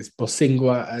side. That is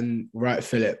Bosingwa and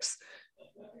Wright-Phillips.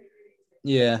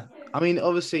 Yeah.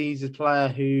 Obviously, he's a player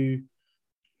who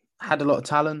had a lot of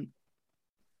talent,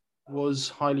 was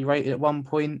highly rated at one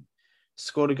point,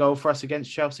 scored a goal for us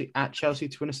against Chelsea at Chelsea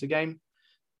to win us the game.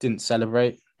 Didn't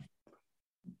celebrate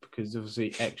because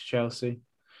obviously ex-Chelsea.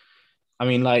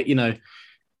 He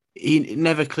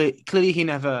never clearly he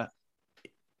never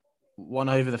won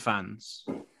over the fans,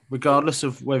 regardless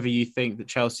of whether you think that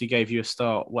Chelsea gave you a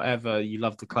start, whatever, you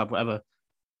love the club, whatever.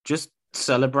 Just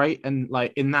celebrate and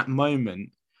in that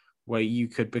moment where you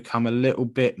could become a little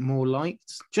bit more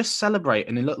liked, just celebrate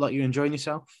and it looked like you're enjoying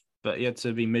yourself. But he had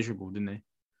to be miserable, didn't he?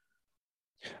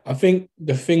 I think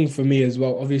the thing for me as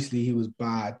well, obviously he was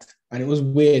bad. And it was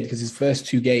weird because his first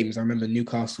two games, I remember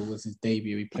Newcastle was his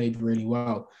debut. He played really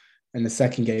well. And the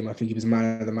second game, I think he was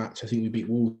man of the match. I think we beat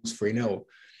Wolves 3-0.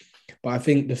 But I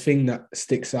think the thing that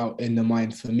sticks out in the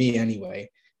mind for me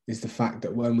anyway is the fact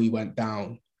that when we went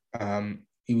down,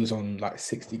 he was on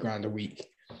 60 grand a week.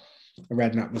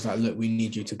 Redknapp was like, look, we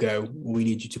need you to go. We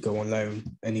need you to go on loan.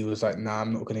 And he was like, nah,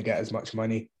 I'm not going to get as much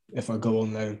money if I go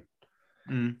on loan.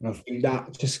 And I think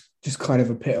that just kind of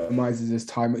epitomizes his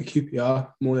time at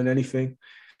QPR more than anything.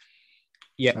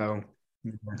 Yeah. So,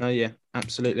 oh, yeah,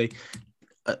 absolutely.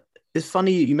 It's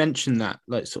funny you mentioned that,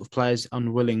 sort of players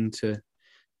unwilling to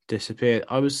disappear.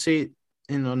 I was seeing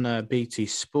on BT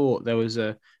Sport, there was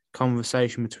a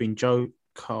conversation between Joe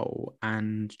Cole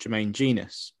and Jermaine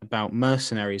Genius about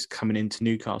mercenaries coming into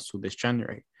Newcastle this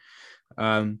January.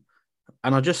 And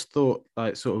I just thought,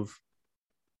 like, sort of,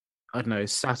 I don't know,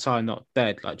 is satire not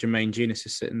dead? Like, Jermaine Genius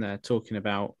is sitting there talking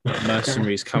about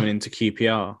mercenaries coming into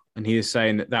QPR, and he is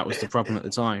saying that was the problem at the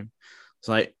time. It's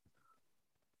like,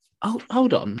 oh,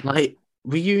 hold on. Like,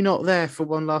 were you not there for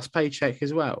one last paycheck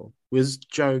as well? Was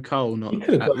Joe Cole not? He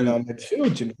could have gotten on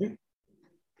midfield, you know.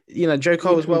 You know, Joe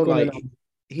Cole as well. Like,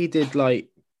 he did like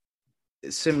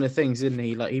similar things, didn't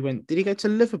he? Like, did he go to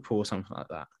Liverpool or something like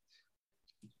that?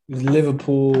 It was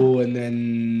Liverpool and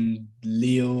then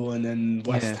Lille and then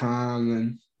West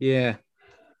Ham and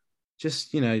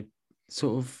just, you know,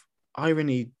 sort of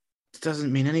irony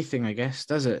doesn't mean anything, I guess,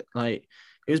 does it? Like,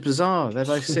 it was bizarre. They're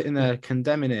both sitting there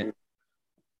condemning it,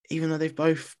 even though they've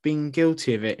both been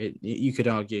guilty of it, you could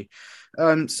argue.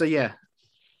 So yeah,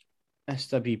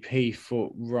 SWP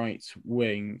for right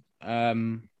wing.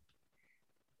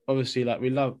 Obviously, like, we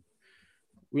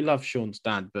love Sean's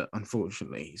dad, but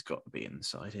unfortunately, he's got to be in the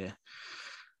side here.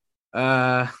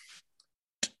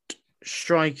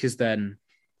 Strikers then.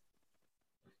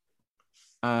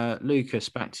 Lucas,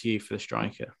 back to you for the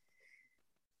striker.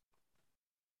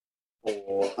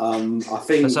 I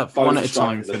think let's have one at a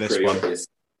time for this one. Obvious.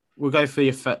 We'll go for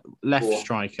your left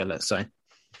striker, let's say.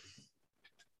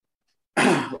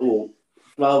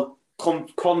 Well,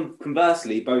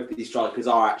 conversely, both of these strikers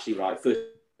are actually right-footed.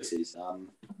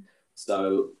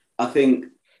 So I think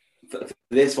for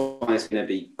this one, it's going to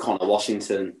be Connor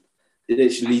Washington.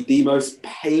 Literally the most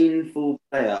painful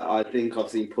player I think I've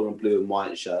seen put on blue and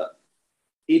white shirt.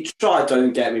 He tried,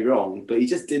 don't get me wrong, but he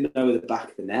just didn't know where the back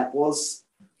of the net was.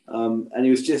 And he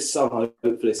was just so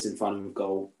hopeless in front of a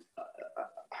goal.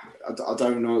 I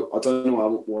don't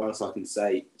know what else I can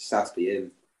say. It just has to be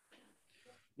him.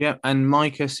 Yeah, and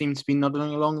Micah seemed to be nodding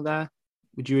along there.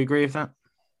 Would you agree with that?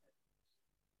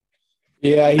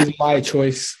 Yeah, he's my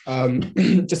choice.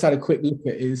 Just had a quick look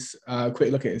at his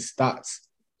stats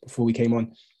before we came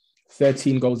on.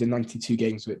 13 goals in 92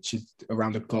 games, which is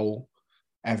around a goal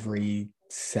every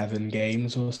 7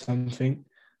 games or something.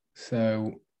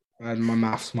 So, and my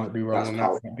maths might be wrong on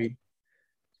that,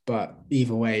 but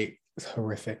either way, it's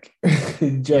horrific.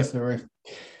 Just horrific.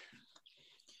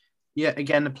 Yeah,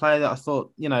 again, a player that I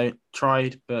thought, you know,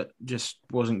 tried, but just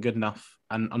wasn't good enough.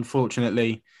 And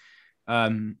unfortunately,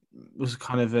 was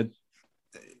kind of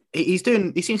he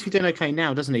seems to be doing okay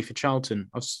now, doesn't he, for Charlton?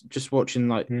 I was just watching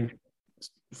like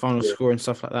final score and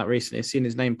stuff like that recently. I've seen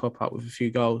his name pop up with a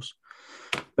few goals.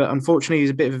 But unfortunately, he's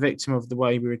a bit of a victim of the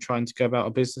way we were trying to go about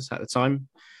our business at the time.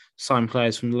 Sign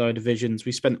players from the lower divisions.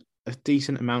 We spent a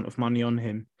decent amount of money on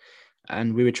him,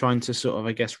 and we were trying to sort of,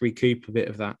 I guess, recoup a bit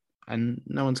of that. And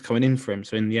no one's coming in for him.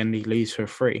 So in the end, he leaves for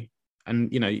free.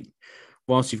 And, you know,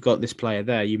 whilst you've got this player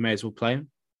there, you may as well play him,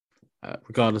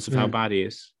 regardless of how bad he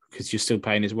is, because you're still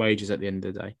paying his wages at the end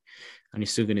of the day. And you're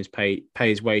still going to pay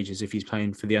his wages if he's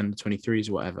playing for the under-23s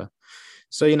or whatever.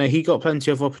 So, you know, he got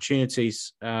plenty of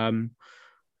opportunities and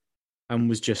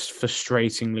was just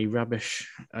frustratingly rubbish,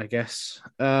 I guess.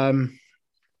 He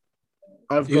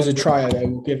was a trier,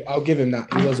 though. I'll give him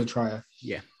that. He was a trier.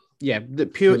 Yeah,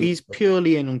 he's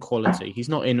purely in on quality. He's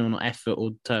not in on effort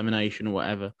or determination or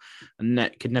whatever. And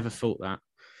Net could never fault that.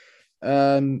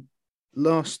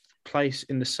 Last place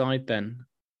in the side then.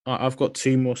 I've got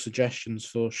 2 more suggestions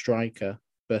for striker,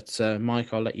 but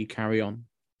Mike, I'll let you carry on.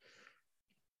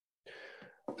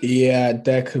 Yeah,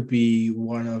 there could be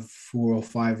one of 4 or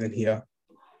 5 in here.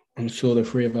 I'm sure the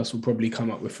 3 of us will probably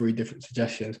come up with 3 different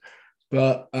suggestions.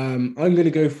 But I'm going to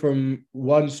go from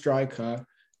one striker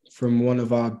from one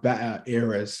of our better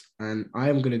eras, and I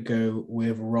am going to go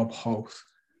with Rob Holt.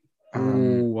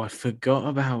 I forgot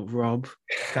about Rob.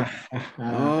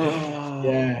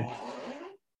 Yeah.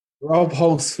 Rob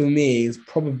Holt, for me, is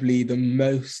probably the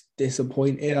most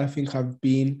disappointed I think I've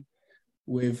been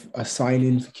with a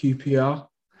signing for QPR.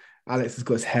 Alex has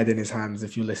got his head in his hands.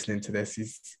 If you're listening to this,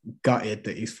 he's gutted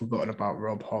that he's forgotten about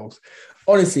Rob Holt.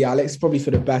 Honestly, Alex, it's probably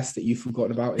for the best that you've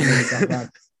forgotten about him.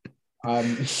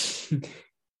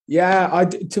 Yeah,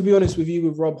 to be honest with you,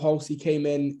 with Rob Holt, he came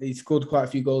in, he scored quite a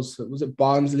few goals. Was it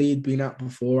Barnsley he'd been at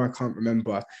before? I can't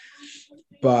remember.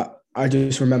 But I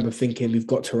just remember thinking, we've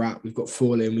got Taarabt, we've got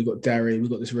Forlin, we've got Derry, we've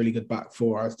got this really good back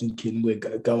four. I was thinking we're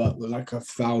going to go up with like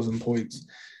 1,000 points.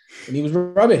 And he was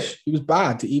rubbish. He was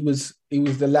bad. He was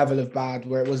the level of bad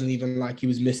where it wasn't even like he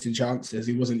was missing chances.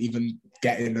 He wasn't even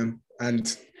getting them.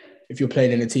 And if you're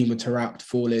playing in a team with Taarabt,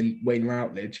 Forlin, Wayne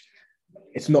Routledge,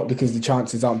 it's not because the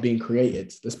chances aren't being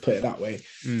created. Let's put it that way.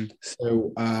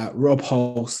 So Rob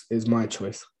Holt is my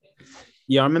choice.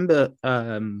 Yeah, I remember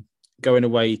going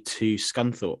away to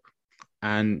Scunthorpe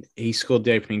and he scored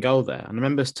the opening goal there. And I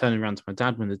remember us turning around to my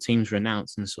dad when the teams were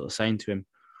announced and sort of saying to him,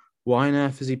 why on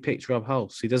earth has he picked Rob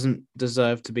Hulse? He doesn't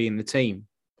deserve to be in the team.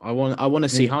 I want to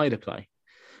see Hyder play.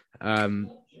 And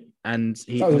that was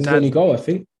his only goal, I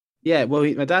think. Yeah, well,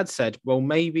 my dad said, well,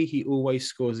 maybe he always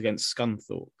scores against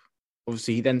Scunthorpe.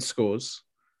 Obviously, he then scores.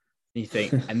 You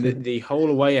think, and the whole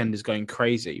away end is going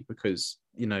crazy because,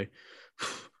 you know,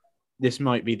 this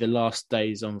might be the last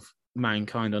days of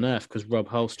mankind on earth because Rob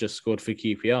Hulse just scored for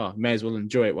QPR. May as well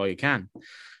enjoy it while you can.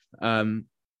 And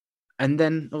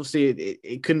then, obviously,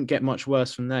 it couldn't get much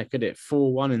worse from there, could it?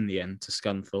 4-1 in the end to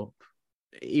Scunthorpe.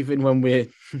 Even when we're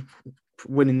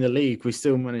winning the league, we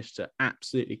still managed to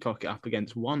absolutely cock it up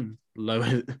against one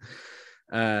lower,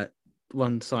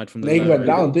 one side from the They lower went end.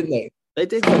 down, didn't they? They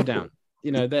did go down.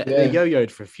 You know, they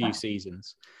yo-yoed for a few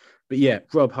seasons. But yeah,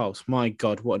 Rob Hulse, my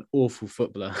God, what an awful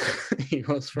footballer he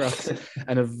was for us.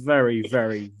 And a very,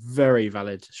 very, very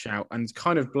valid shout. And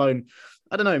kind of blown,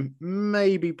 I don't know,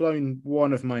 maybe blown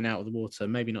one of mine out of the water,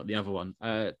 maybe not the other one.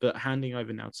 But handing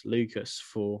over now to Lucas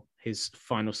for his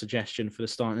final suggestion for the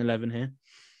starting 11 here.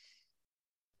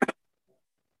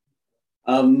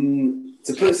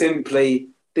 To put it simply,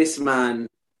 this man,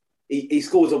 he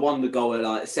scores a wonder goal at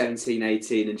like 17,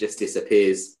 18 and just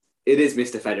disappears. It is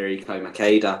Mr. Federico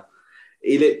Macheda.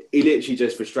 He literally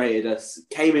just frustrated us,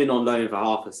 came in on loan for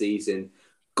half a season,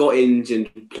 got injured,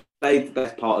 played the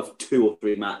best part of 2 or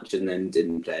 3 matches and then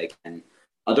didn't play again.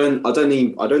 I don't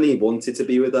think he wanted to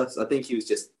be with us. I think he was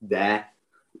just there.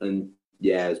 And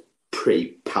yeah, it was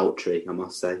pretty paltry, I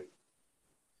must say.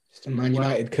 Just a Man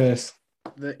United curse.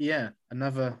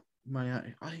 Another Man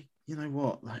United. You know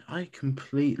what? Like, I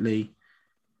completely...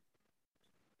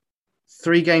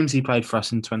 3 games he played for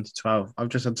us in 2012. I've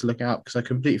just had to look it up because I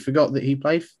completely forgot that he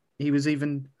played. He was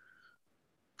even...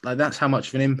 Like, that's how much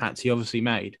of an impact he obviously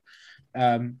made.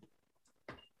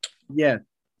 Yeah.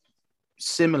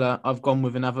 Similar, I've gone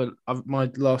with another... my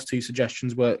last 2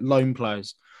 suggestions were loan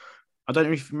players. I don't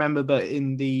know if you remember, but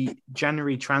in the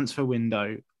January transfer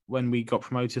window, when we got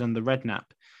promoted under Redknapp,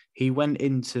 he went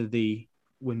into the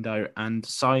window and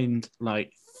signed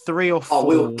like 3 or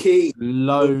 4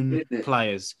 loan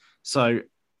players. So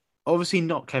obviously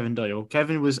not Kevin Doyle.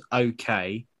 Kevin was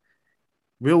okay.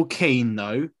 Will Keane,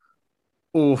 though,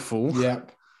 awful. Yeah.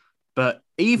 But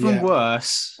even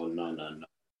worse. Oh, no.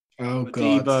 Oh,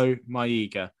 Modibo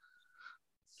Maiga.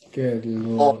 Good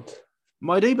Lord.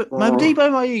 Modibo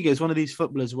Maiga is one of these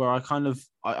footballers where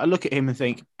I look at him and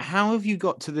think, how have you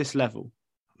got to this level?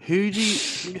 Do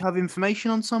you have information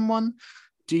on someone?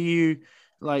 Do you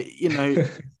do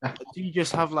you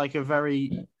just have like a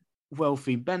very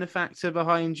wealthy benefactor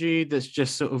behind you that's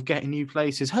just sort of getting you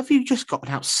places? Have you just got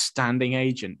an outstanding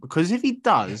agent? Because if he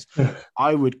does,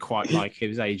 I would quite like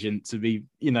his agent to be,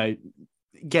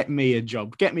 get me a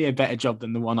job, get me a better job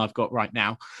than the one I've got right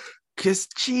now. Because,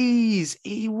 geez,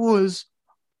 he was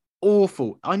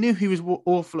awful. I knew he was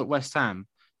awful at West Ham.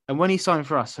 And when he signed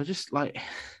for us, I just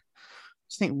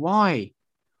think, why?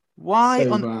 Why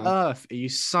on earth are you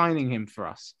signing him for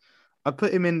us? I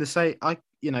put him in the say,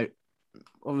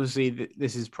 obviously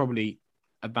this is probably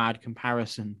a bad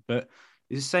comparison, but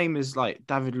it's the same as like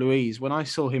David Luiz. When I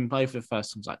saw him play for the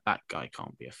first time, I was like, that guy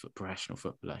can't be a professional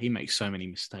footballer. He makes so many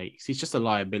mistakes. He's just a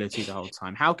liability the whole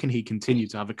time. How can he continue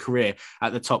to have a career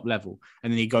at the top level?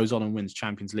 And then he goes on and wins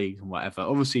Champions League and whatever.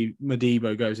 Obviously,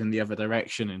 Modibo goes in the other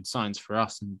direction and signs for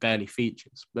us and barely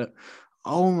features. But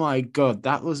oh my God,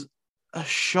 that was a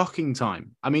shocking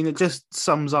time. I mean, it just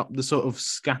sums up the sort of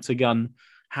scattergun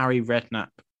Harry Redknapp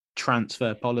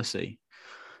transfer policy.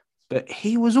 But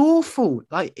he was awful.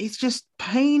 Like, it's just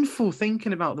painful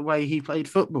thinking about the way he played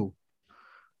football.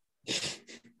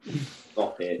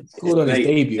 Stop it. Scored on his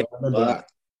debut. I remember that.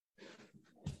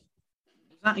 Was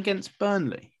that against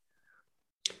Burnley?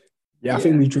 Yeah, I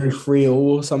think we drew 3-3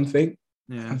 or something.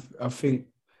 Yeah. I think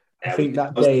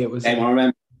that day it was... I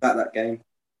remember that game.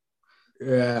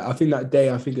 Yeah, I think that day,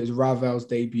 it was Ravel's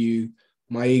debut,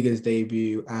 Maiga's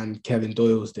debut and Kevin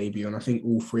Doyle's debut, and I think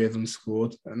all 3 of them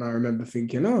scored. And I remember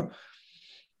thinking,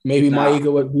 maybe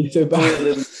Maiga won't be so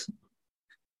bad.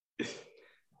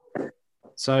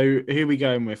 So who are we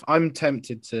going with? I'm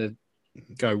tempted to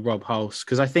go Rob Hulse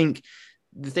because I think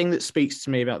the thing that speaks to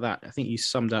me about that, I think you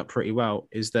summed up pretty well,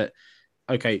 is that,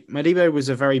 okay, Modibo was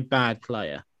a very bad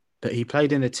player, but he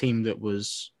played in a team that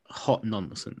was hot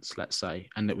nonsense, let's say,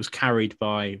 and it was carried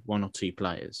by 1 or 2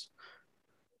 players.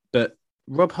 But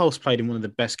Rob Hulse played in one of the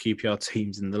best QPR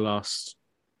teams in the last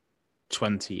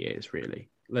 20 years, really.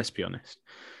 Let's be honest.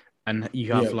 And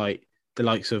you have like the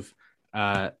likes of,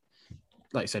 like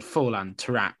I said, Forlan,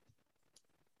 Tarat,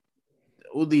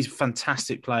 all these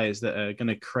fantastic players that are going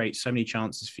to create so many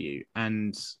chances for you,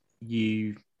 and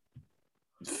you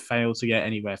fail to get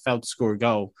anywhere, fail to score a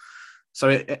goal.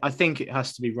 So I think it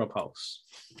has to be Rob Hulse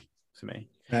for me.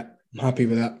 Yeah, I'm happy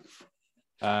with that.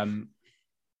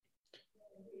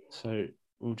 So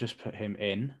we'll just put him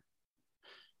in.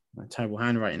 My terrible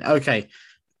handwriting. Okay.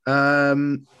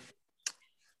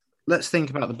 Let's think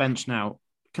about the bench now.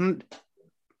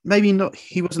 Maybe not.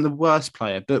 He wasn't the worst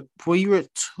player, but were you at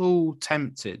all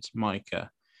tempted, Micah,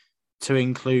 to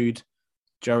include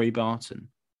Joey Barton?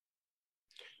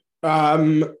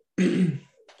 I've got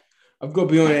to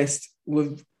be honest.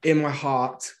 In my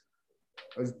heart,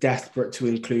 I was desperate to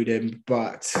include him,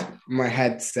 but my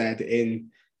head said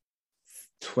in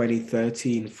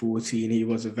 2013-14 he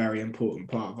was a very important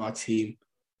part of our team.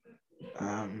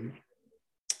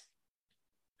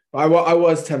 I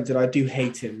was tempted. I do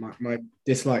hate him. My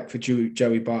dislike for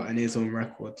Joey Barton is on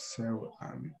record. So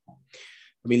I'd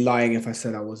be lying if I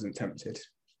said I wasn't tempted.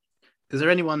 Is there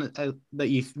anyone that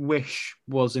you wish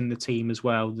was in the team as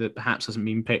well that perhaps hasn't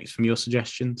been picked from your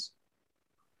suggestions?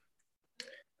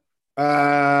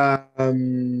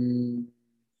 Maiga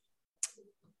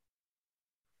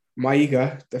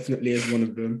definitely is one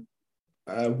of them.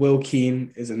 Will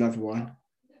Keane is another one.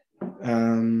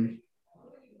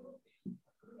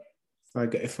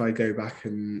 If I go back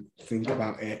and think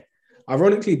about it,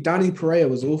 ironically, Danny Pereira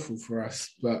was awful for us,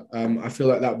 but I feel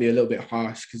like that would be a little bit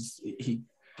harsh because he,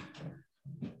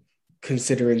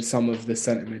 considering some of the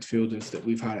centre midfielders that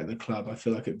we've had at the club, I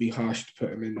feel like it'd be harsh to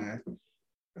put him in there.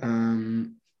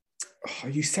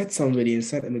 You said somebody in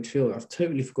centre midfield. I've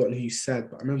totally forgotten who you said,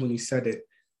 but I remember when you said it.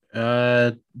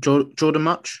 Jordan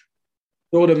Much?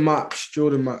 Jordan Much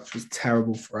was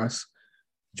terrible for us.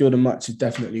 Jordan Much is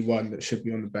definitely one that should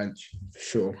be on the bench, for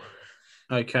sure.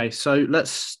 Okay, so let's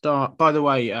start. By the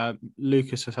way,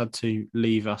 Lucas has had to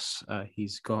leave us.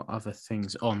 He's got other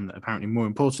things on that are apparently more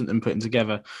important than putting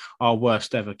together our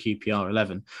worst ever QPR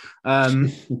 11.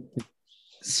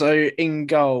 So in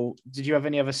goal, did you have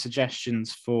any other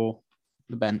suggestions for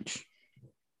the bench?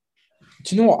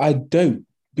 Do you know what? I don't,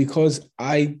 because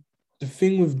the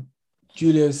thing with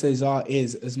Julio Cesar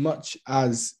is, as much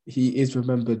as he is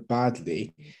remembered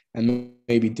badly and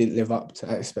maybe didn't live up to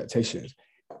expectations,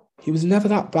 he was never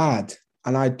that bad.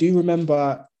 And I do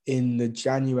remember in the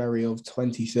January of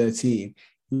 2013,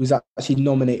 he was actually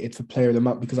nominated for Player of the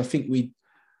Month because I think we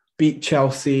beat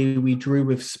Chelsea, we drew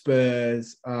with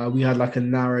Spurs, we had like a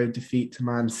narrow defeat to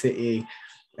Man City,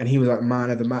 and he was like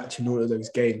man of the match in all of those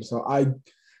games. So I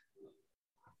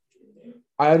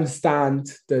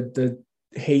understand the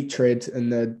hatred and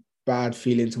the bad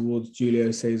feeling towards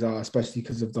Julio Cesar, especially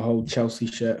because of the whole Chelsea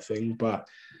shirt thing, but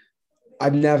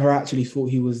I've never actually thought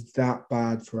he was that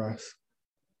bad for us.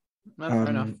 Fair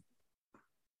enough.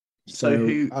 So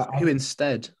who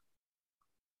instead?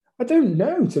 I don't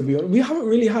know, to be honest. We haven't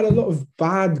really had a lot of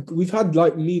bad. We've had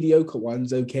like mediocre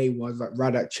ones, okay ones, like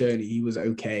Radak Cherny. He was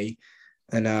okay,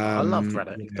 and I loved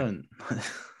Radak. Don't.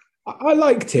 I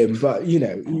liked him, but you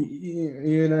know,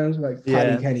 like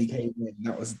Paddy Kenny came in.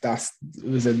 It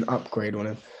was an upgrade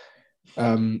on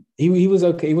him. He was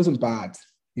okay. He wasn't bad,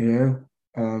 you know.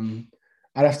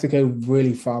 I'd have to go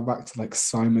really far back to like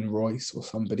Simon Royce or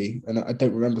somebody, and I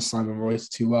don't remember Simon Royce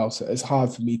too well, so it's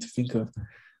hard for me to think of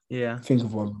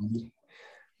one.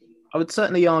 I would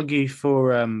certainly argue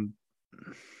for. I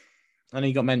know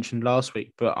he got mentioned last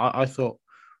week, but I thought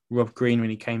Rob Green when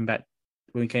he came back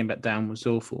down was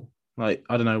awful. Like,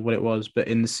 I don't know what it was, but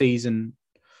in the season,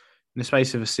 in the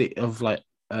space of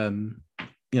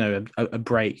a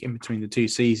break in between the two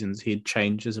seasons, he had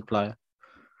changed as a player,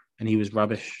 and he was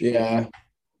rubbish. Yeah.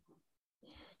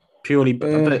 Purely,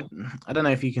 but I don't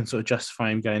know if you can sort of justify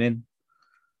him going in.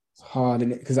 It's hard,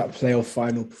 isn't it? Because that playoff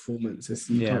final performance,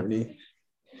 can't really.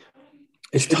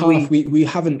 It's Should tough. We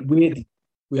haven't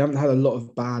had a lot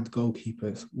of bad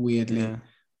goalkeepers. Weirdly. Yeah.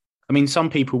 I mean, some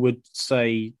people would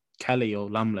say Kelly or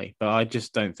Lumley, but I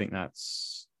just don't think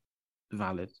that's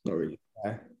valid. Not really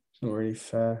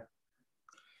fair.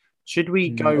 Should we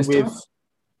go with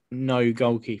no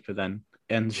goalkeeper then,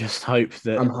 and just hope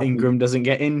that Ingram doesn't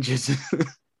get injured?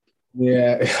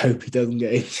 Yeah, I hope he doesn't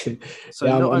get injured.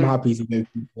 So I'm happy to go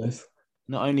for this.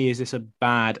 Not only is this a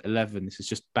bad 11, this is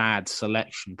just bad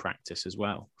selection practice as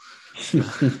well.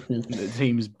 The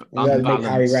team's unbalanced. Make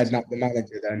Harry Redknapp the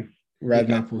manager then.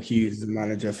 Redknapp or Hughes is the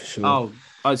manager for sure. Oh,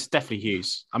 it's definitely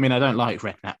Hughes. I mean, I don't like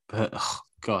Redknapp, but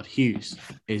God, Hughes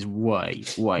is way,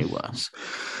 way worse.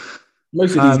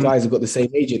 Most of these guys have got the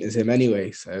same agent as him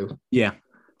anyway, so yeah.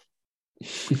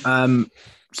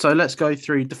 So let's go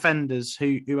through defenders.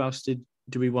 Who else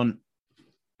do we want?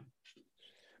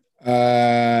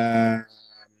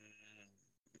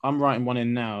 I'm writing one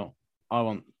in now. I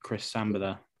want Chris Samba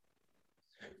there.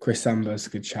 Chris Samba's a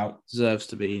good shout. Deserves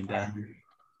to be there.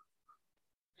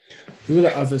 Who are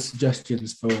the other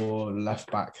suggestions for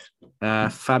left back?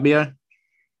 Fabio.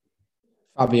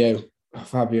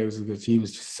 Fabio's a good. He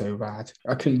was just so bad.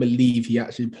 I couldn't believe he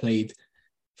actually played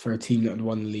for a team that had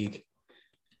won the league.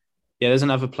 Yeah, there's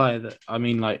another player that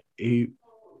who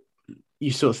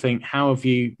you sort of think, how have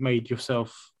you made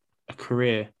yourself a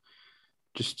career,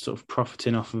 just sort of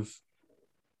profiting off of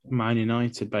Man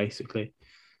United, basically,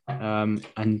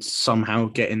 and somehow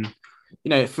getting,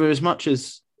 for as much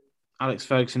as Alex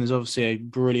Ferguson is obviously a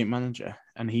brilliant manager,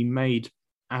 and he made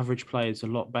average players a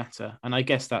lot better. And I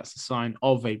guess that's a sign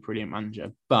of a brilliant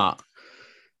manager. But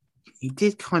he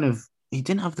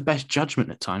didn't have the best judgment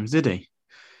at times, did he?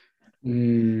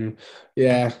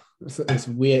 Yeah, it's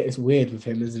weird. It's weird with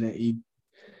him, isn't it? He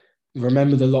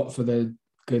remembered a lot for the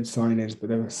good signings, but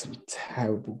there were some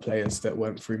terrible players that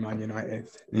went through Man United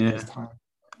in his time.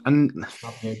 And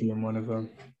Fabio being one of them.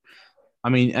 I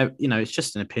mean, it's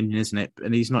just an opinion, isn't it?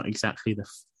 And he's not exactly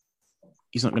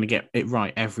he's not going to get it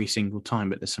right every single time,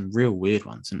 but there's some real weird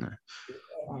ones, isn't there?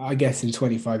 I guess in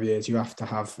 25 years, you have to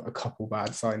have a couple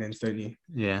bad signings, don't you?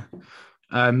 Yeah.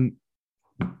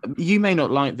 You may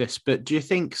not like this, but do you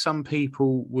think some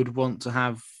people would want to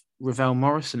have Ravel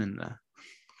Morrison in there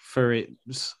for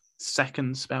its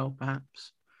second spell,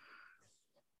 perhaps?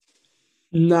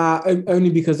 Nah, only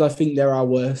because I think there are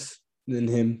worse than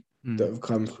him that have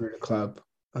come through the club.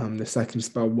 The second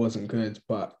spell wasn't good,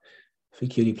 but I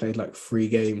think he only played like 3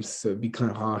 games, so it'd be kind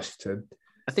of harsh to...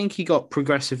 I think he got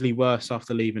progressively worse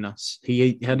after leaving us.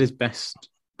 He had his best,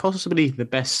 possibly the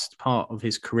best part of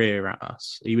his career at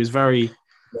us. He was very...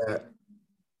 Yeah.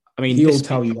 I mean... He'll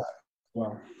tell you that.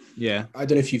 Wow. Yeah. I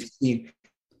don't know if you've seen...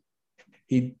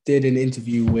 He did an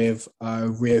interview with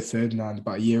Rio Ferdinand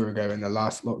about a year ago in the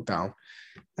last lockdown.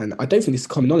 And I don't think this is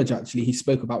common knowledge, actually. He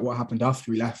spoke about what happened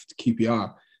after he left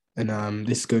QPR. And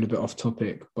this is going a bit off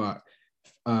topic, but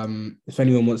if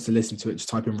anyone wants to listen to it, just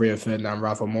type in Rio Ferdinand,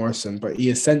 Ravel Morrison. But he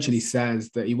essentially says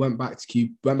that he went back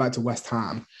to West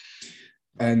Ham,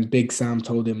 and Big Sam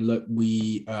told him, "Look,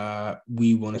 we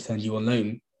want to send you on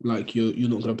loan. Like you're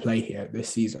not going to play here this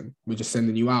season. We're just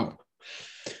sending you out."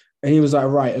 And he was like,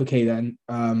 "Right, okay then.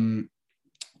 I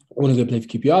want to go play for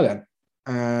QPR then."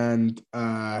 And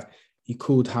he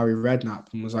called Harry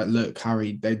Redknapp and was like, "Look,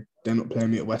 Harry, they're not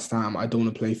playing me at West Ham. I don't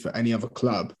want to play for any other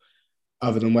club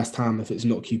other than West Ham if it's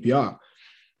not QPR."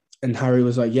 And Harry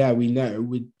was like, "Yeah, we know.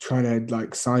 We're trying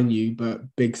to sign you, but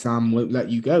Big Sam won't let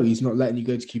you go. He's not letting you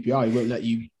go to QPR. He won't let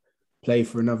you play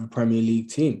for another Premier League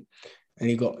team." And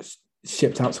he got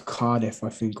shipped out to Cardiff, I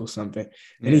think, or something.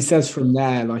 Yeah. And he says from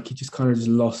there, he just kind of just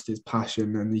lost his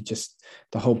passion, and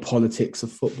the whole politics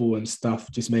of football and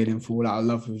stuff just made him fall out of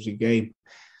love with the game.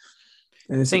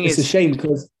 And it's a shame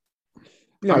because...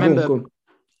 I remember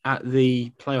at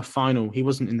the playoff final, he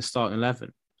wasn't in the starting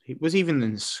 11. He was even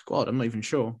in the squad. I'm not even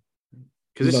sure.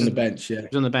 He was on the bench, yeah. He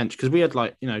was on the bench because we had,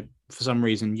 for some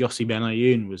reason, Yossi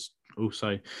Benayoun was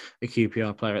also a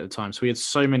QPR player at the time. So we had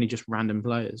so many just random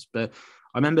players. But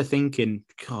I remember thinking,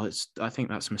 God, I think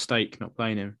that's a mistake not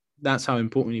playing him. That's how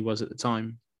important he was at the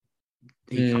time.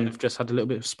 He kind of just had a little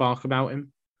bit of spark about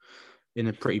him in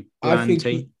a pretty bland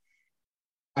team.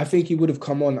 I think he would have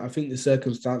come on. I think the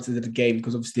circumstances of the game,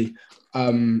 because obviously,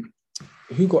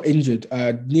 who got injured?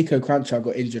 Nico Cranchar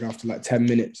got injured after 10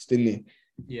 minutes, didn't he?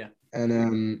 Yeah.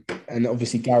 And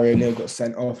obviously Gary O'Neill got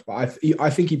sent off. But I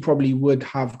think he probably would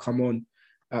have come on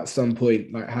at some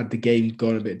point, had the game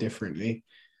gone a bit differently.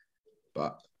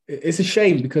 But it's a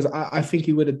shame because I think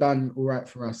he would have done all right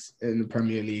for us in the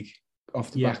Premier League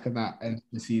off the back of that end of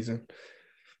the season.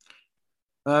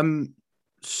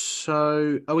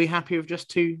 So are we happy with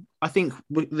just 2? I think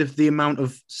with the amount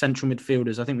of central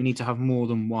midfielders, I think we need to have more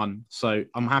than one. So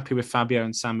I'm happy with Fabio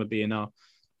and Samba being our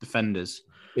defenders.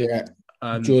 Yeah.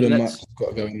 Jordan Much has got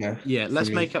to go in there. Yeah, let's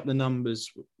make up the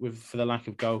numbers for the lack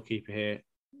of goalkeeper here.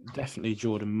 Definitely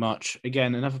Jordan Much.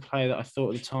 Again, another player that I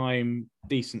thought at the time,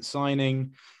 decent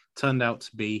signing, turned out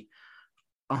to be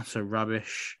utter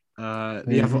rubbish.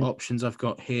 The other options I've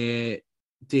got here,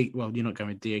 you're not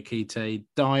going with Diakite,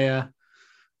 Dyer,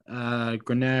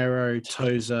 Granero,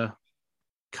 Tozer,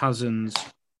 Cousins,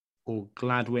 or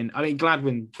Gladwin. I mean,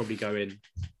 Gladwin probably go in.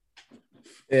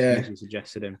 Yeah.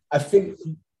 Suggested him. I think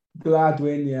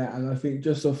Gladwin, yeah. And I think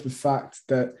just off the fact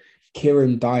that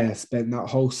Kieran Dyer spent that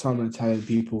whole summer telling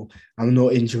people, "I'm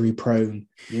not injury prone,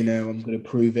 I'm going to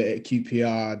prove it at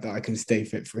QPR that I can stay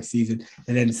fit for a season."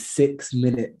 And then 6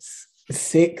 minutes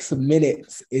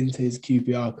into his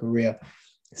QPR career,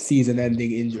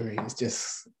 season-ending injury. It's too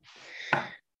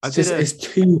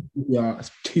QPR.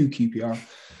 It's too QPR.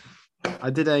 I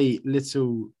did a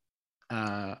little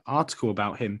article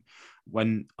about him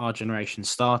when our generation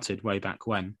started way back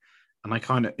when, and I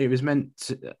kind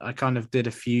of did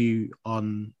a few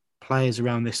on players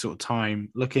around this sort of time,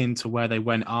 looking into where they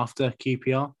went after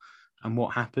QPR and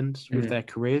what happened with their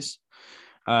careers.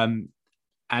 And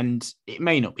it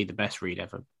may not be the best read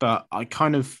ever, but I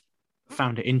kind of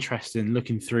found it interesting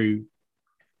looking through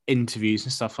interviews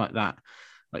and stuff like that.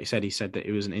 Like you said, he said that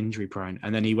it was an injury prone,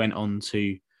 and then he went on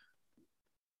to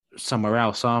somewhere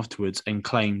else afterwards and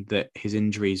claimed that his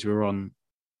injuries were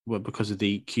because of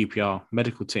the QPR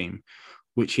medical team,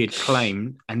 which he had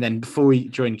claimed. And then before he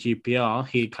joined QPR,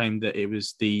 he had claimed that it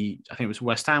was I think it was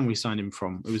West Ham we signed him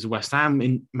from. It was the West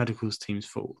Ham medicals team's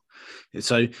fault.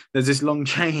 So there's this long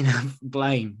chain of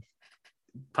blame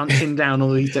punching down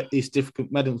all these difficult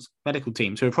medical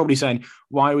teams who are probably saying,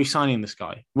 why are we signing this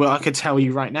guy? Well, I could tell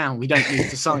you right now, we don't need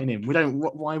to sign him.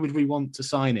 Why would we want to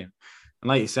sign him? And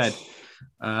like you said,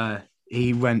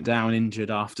 he went down injured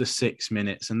after 6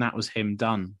 minutes, and that was him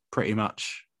done pretty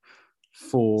much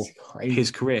for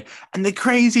his career. And the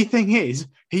crazy thing is,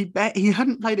 he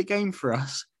hadn't played a game for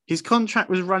us. His contract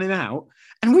was running out,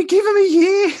 and we give him a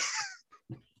year.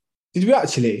 Did we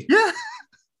actually? Yeah.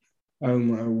 Oh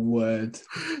my word!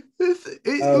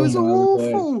 It was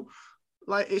awful. Word.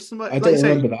 Like it's. I don't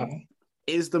remember that.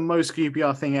 Is the most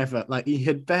QPR thing ever. Like he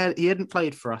hadn't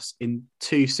played for us in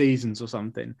 2 seasons or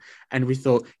something, and we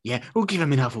thought, yeah, we'll give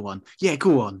him another one. Yeah,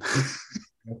 go on.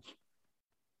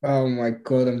 Oh my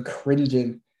God, I'm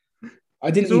cringing. I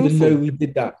didn't even know we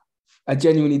did that. I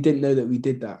genuinely didn't know that we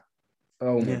did that.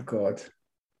 Oh my God.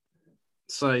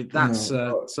 So that's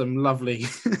some lovely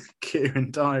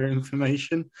Kieran Dyer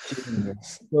information.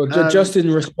 Well, just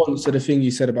in response to the thing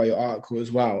you said about your article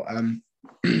as well,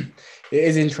 it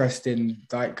is interesting,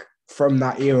 like from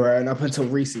that era and up until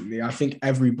recently, I think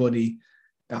everybody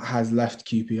that has left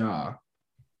QPR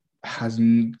has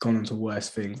gone on to worse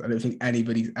things. I don't think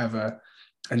anybody's ever,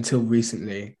 until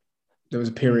recently, there was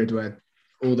a period where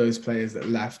all those players that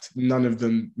left, none of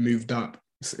them moved up.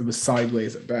 It was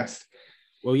sideways at best.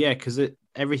 Well, yeah, because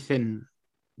everything,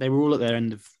 they were all at their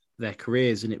end of their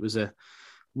careers, and it was a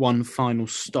one final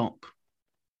stop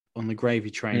on the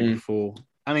gravy train before.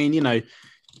 I mean, you know,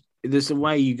 there's a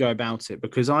way you go about it,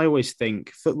 because I always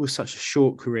think football's such a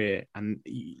short career, and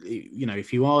you know,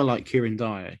 if you are like Kieran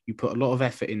Dyer, you put a lot of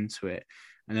effort into it,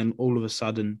 and then all of a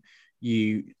sudden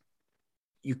you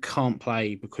can't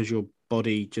play because your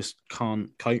body just can't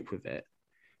cope with it.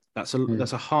 That's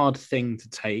a hard thing to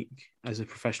take as a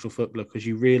professional footballer, because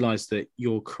you realise that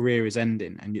your career is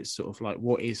ending, and it's sort of like,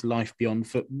 what is life beyond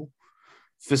football?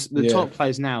 For the top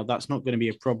players now, that's not going to be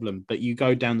a problem, but you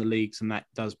go down the leagues and that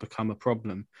does become a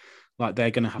problem. Like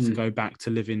they're going to have to go back to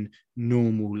living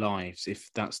normal lives, if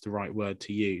that's the right word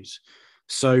to use.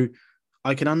 So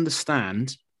I can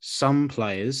understand some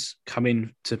players come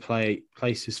in to play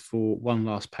places for one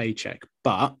last paycheck,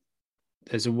 but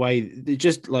there's a way,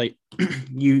 just like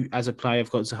you as a player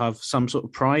have got to have some sort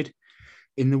of pride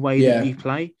in the way that you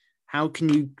play. How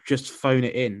can you just phone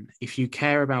it in if you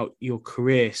care about your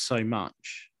career so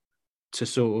much to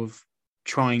sort of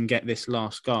try and get this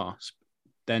last gasp?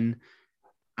 Then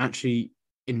actually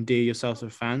endear yourself to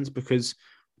fans, because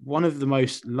one of the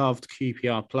most loved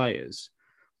QPR players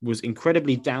was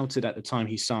incredibly doubted at the time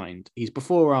he signed. He's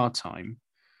before our time.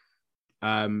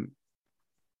 And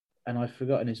I've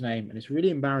forgotten his name, and it's really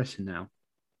embarrassing now.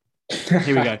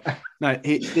 Here we go.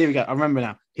 Here we go. I remember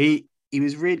now. He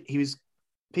was.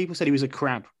 People said he was a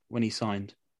crab when he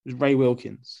signed. It was Ray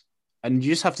Wilkins, and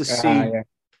you just have to see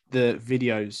the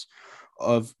videos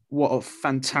of what a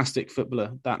fantastic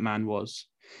footballer that man was.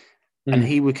 And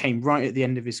he came right at the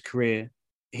end of his career.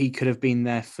 He could have been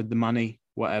there for the money,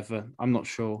 whatever. I'm not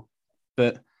sure,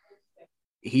 but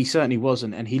he certainly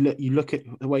wasn't. And you look at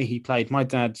the way he played. My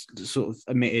dad sort of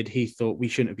admitted he thought we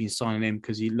shouldn't have been signing him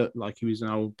because he looked like he was an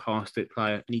old past it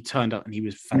player. And he turned up and he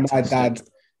was fantastic.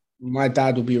 My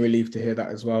dad will be relieved to hear that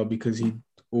as well, because he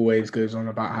always goes on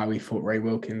about how he thought Ray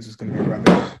Wilkins was going to be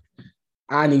rubbish.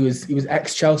 And he was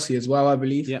ex-Chelsea as well, I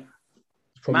believe. Yeah,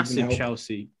 massive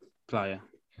Chelsea player,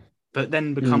 but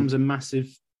then becomes a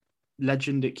massive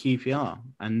legend at QPR.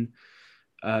 And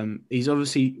he's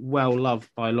obviously well loved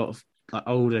by a lot of like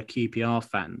older QPR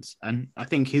fans, and I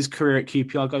think his career at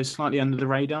QPR goes slightly under the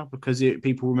radar because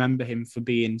people remember him for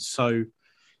being because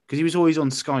he was always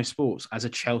on Sky Sports as a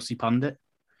Chelsea pundit.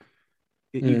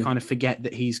 You kind of forget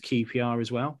that he's QPR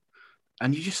as well,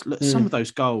 and you just look some of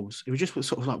those goals. It was just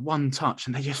sort of like one touch,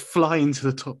 and they just fly into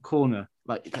the top corner.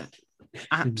 Like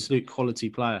absolute quality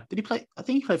player. Did he play? I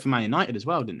think he played for Man United as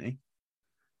well, didn't he?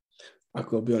 I've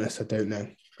got to be honest, I don't know.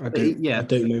 I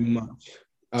don't know much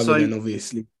other than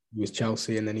obviously He was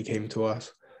Chelsea, and then he came to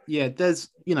us. Yeah, there's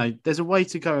a way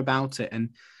to go about it, and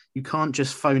you can't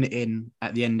just phone it in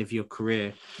at the end of your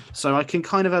career. So I can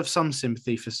kind of have some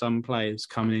sympathy for some players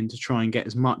coming in to try and get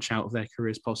as much out of their career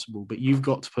as possible, but you've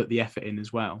got to put the effort in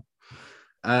as well.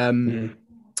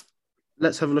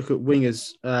 Let's have a look at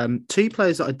wingers. Two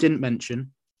players that I didn't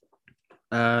mention.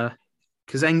 Kazenga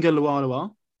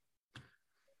Lualua.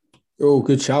 Oh,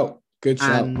 good shout. Good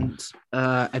shout. And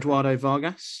Eduardo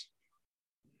Vargas.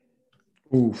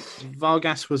 Oof.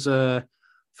 Vargas was a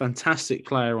fantastic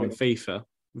player on FIFA.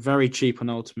 Very cheap on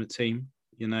Ultimate Team,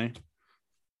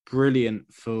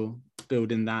 brilliant for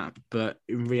building that. But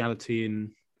in reality,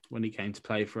 when he came to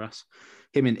play for us,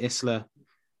 him and Isla,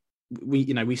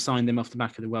 we signed them off the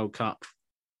back of the World Cup.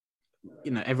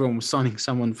 Everyone was signing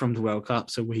someone from the World Cup,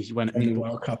 so we went from the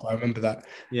World Cup. I remember that.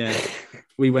 Yeah,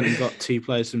 we went and got two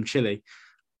players from Chile.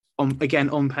 On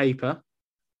paper,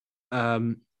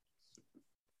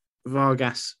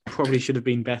 Vargas probably should have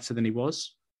been better than he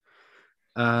was.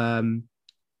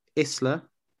 Isla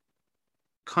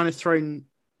kind of thrown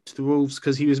to the wolves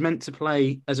because he was meant to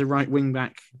play as a right wing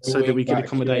back so that we could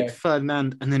accommodate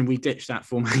Ferdinand, and then we ditched that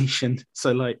formation.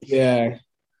 So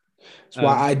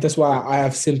that's why I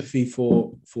have sympathy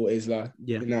for Isla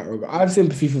in that regard. I have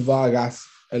sympathy for Vargas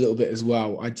a little bit as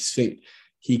well. I just think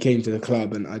he came to the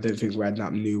club, and I don't think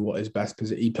Redknapp knew what his best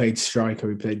position. He played striker,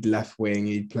 he played left wing,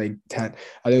 he played 10.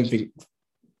 I don't think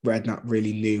Redknapp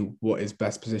really knew what his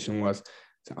best position was.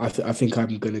 So I think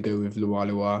I'm going to go with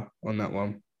Lualua on that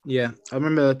one. Yeah, I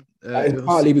remember. It's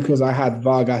partly because I had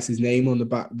Vargas's name on the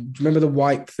back. Do you remember the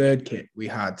white third kit we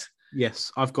had?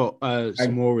 Yes, I've got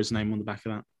Zamora's name on the back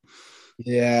of that.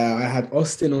 Yeah, I had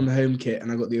Austin on the home kit,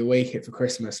 and I got the away kit for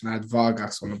Christmas, and I had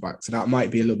Vargas on the back. So that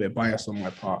might be a little bit biased on my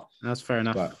part. That's fair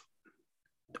enough. But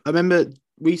I remember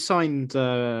we signed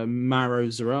Mauro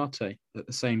Zarate at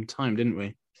the same time, didn't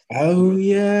we? Oh,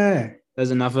 yeah.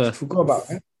 There's another. I forgot about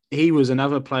that. He was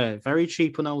another player, very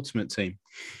cheap on Ultimate Team.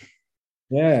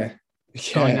 Yeah.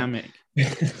 Dynamic.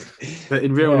 But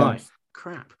in real life,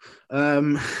 crap. Yeah,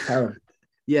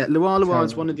 Lualua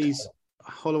is one of these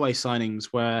Holloway signings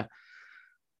where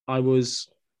I was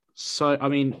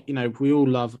we all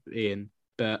love Ian,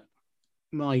 but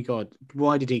my God,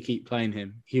 why did he keep playing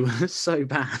him? He was so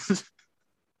bad.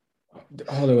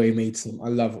 Holloway made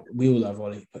we all love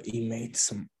Ollie, but he made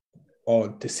some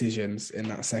odd decisions in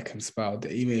that second spell.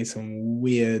 He made some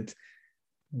weird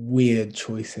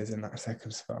choices in that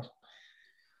second spell.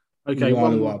 Okay,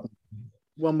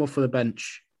 one more for the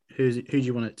bench. Who do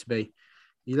you want it to be?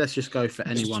 Let's just go for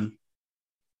anyone.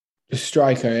 The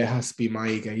striker, it has to be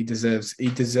Maiga. He deserves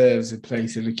a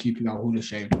place in the QPR Hall of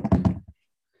Shame.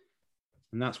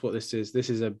 And that's what this is. This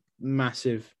is a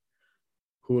massive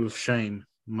Hall of Shame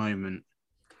moment.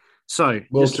 So,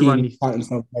 just to run,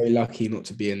 himself very lucky not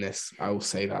to be in this. I will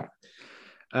say that.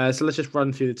 So let's just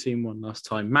run through the team one last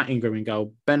time. Matt Ingram in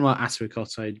goal, Benoit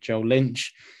Asuikoto, Joel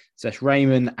Lynch, Zesh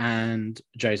Raymond, and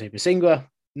Jose Basingua,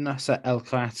 Nasser El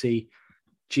Khaati,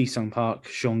 Ji-Sung Park,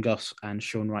 Sean Goss, and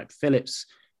Sean Wright Phillips,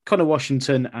 Connor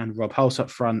Washington and Rob Hulse up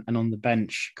front, and on the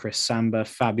bench, Chris Samba,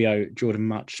 Fabio, Jordan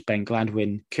Much, Ben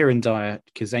Gladwin, Kieran Dyer,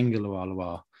 Kazenga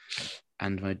Lualua,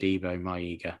 and Modibo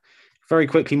Maiga. Very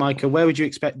quickly, Micah, where would you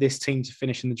expect this team to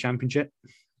finish in the Championship?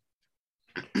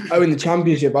 Oh, in the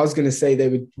Championship, I was going to say they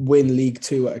would win League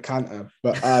Two at a canter,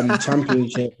 but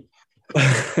Championship,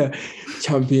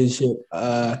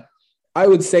 I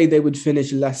would say they would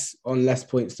finish less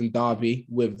points than Derby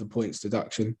with the points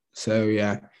deduction. So,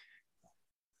 yeah.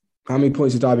 How many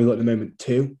points has Derby got at the moment?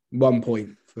 2? 1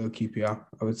 point for QPR,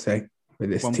 I would say, with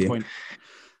this 1 team. point.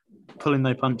 Pulling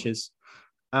no punches.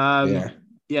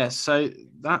 Yeah, so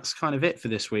that's kind of it for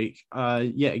this week.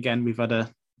 Yet again, we've had a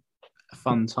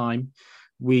fun time.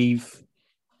 We'll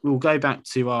go back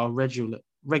to our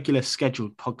regular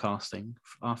scheduled podcasting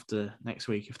after next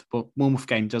week if the Bournemouth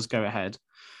game does go ahead.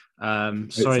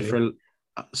 Sorry for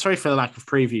the lack of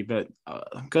preview, but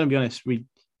I'm going to be honest.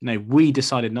 We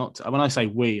decided not to. When I say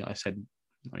we, I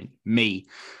mean me.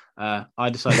 I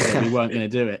decided that we weren't going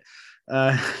to do it,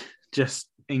 just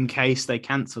in case they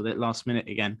cancelled it last minute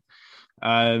again.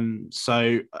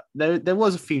 So there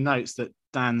was a few notes that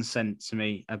Dan sent to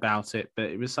me about it, but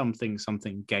it was something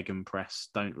Gegenpress,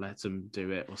 don't let them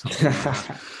do it or something like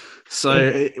that. So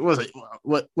it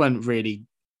wasn't really,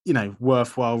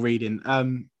 worthwhile reading.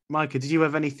 Micah, did you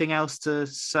have anything else to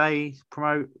say,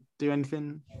 promote, do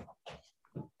anything?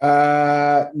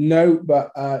 No,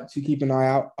 but to keep an eye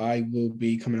out, I will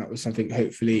be coming up with something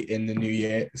hopefully in the new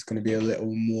year. It's going to be a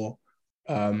little more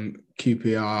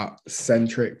QPR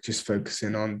centric, just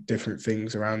focusing on different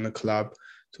things around the club,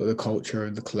 sort of the culture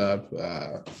of the club,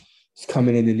 It's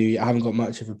coming in the new year. I haven't got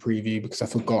much of a preview because I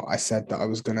forgot I said that I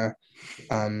was gonna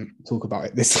talk about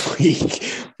it this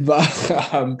week.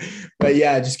 But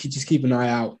yeah, just keep an eye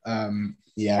out.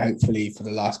 Yeah, hopefully for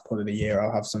the last part of the year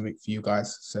I'll have something for you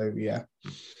guys. So yeah.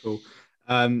 Cool.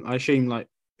 I assume like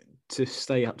to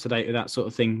stay up to date with that sort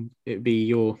of thing, it'd be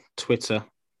your Twitter.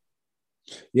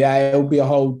 Yeah, it'll be a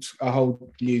whole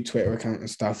new Twitter account and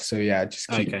stuff. So yeah, just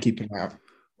keep an eye out.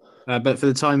 But for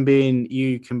the time being,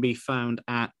 you can be found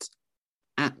at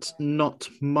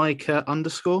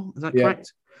 @notmicah_. Is that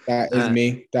correct? That is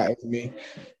me. That is me.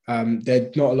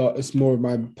 There's not a lot. It's more of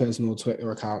my personal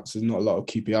Twitter accounts. There's not a lot of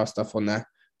QPR stuff on there,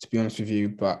 to be honest with you.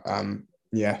 But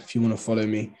yeah, if you want to follow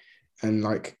me and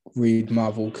like read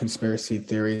Marvel conspiracy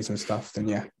theories and stuff, then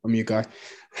yeah, I'm your guy.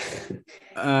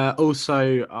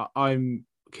 Also, I'm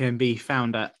can be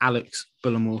found at Alex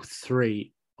Bullimore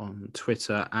 3 on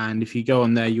Twitter, and if you go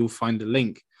on there, you'll find a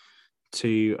link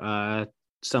to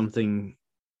something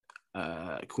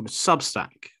called a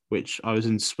Substack, which I was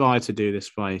inspired to do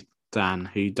this by Dan,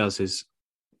 who does his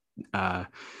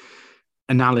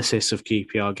analysis of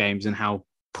QPR games and how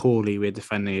poorly we're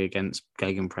defending against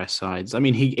gegenpress sides. I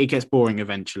mean, it gets boring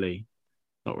eventually,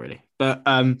 not really, but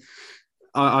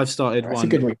I've started one. It's a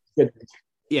good one. Good.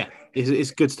 Yeah,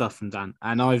 it's good stuff from Dan,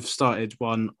 and I've started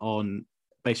one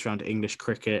based around English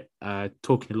cricket,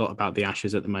 talking a lot about the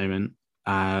Ashes at the moment.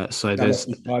 So there's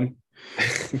fun.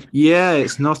 Yeah,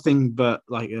 it's nothing but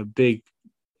like a big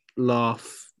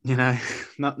laugh,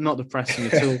 not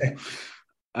depressing at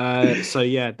all. So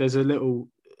yeah, there's a little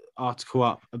article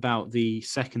up about the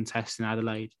second test in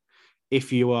Adelaide.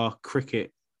 If you are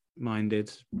cricket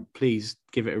minded, please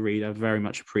give it a read. I very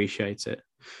much appreciate it.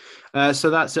 So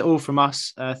that's it all from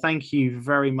us. Thank you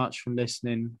very much for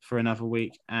listening for another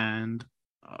week, and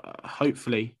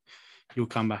hopefully you'll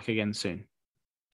come back again soon.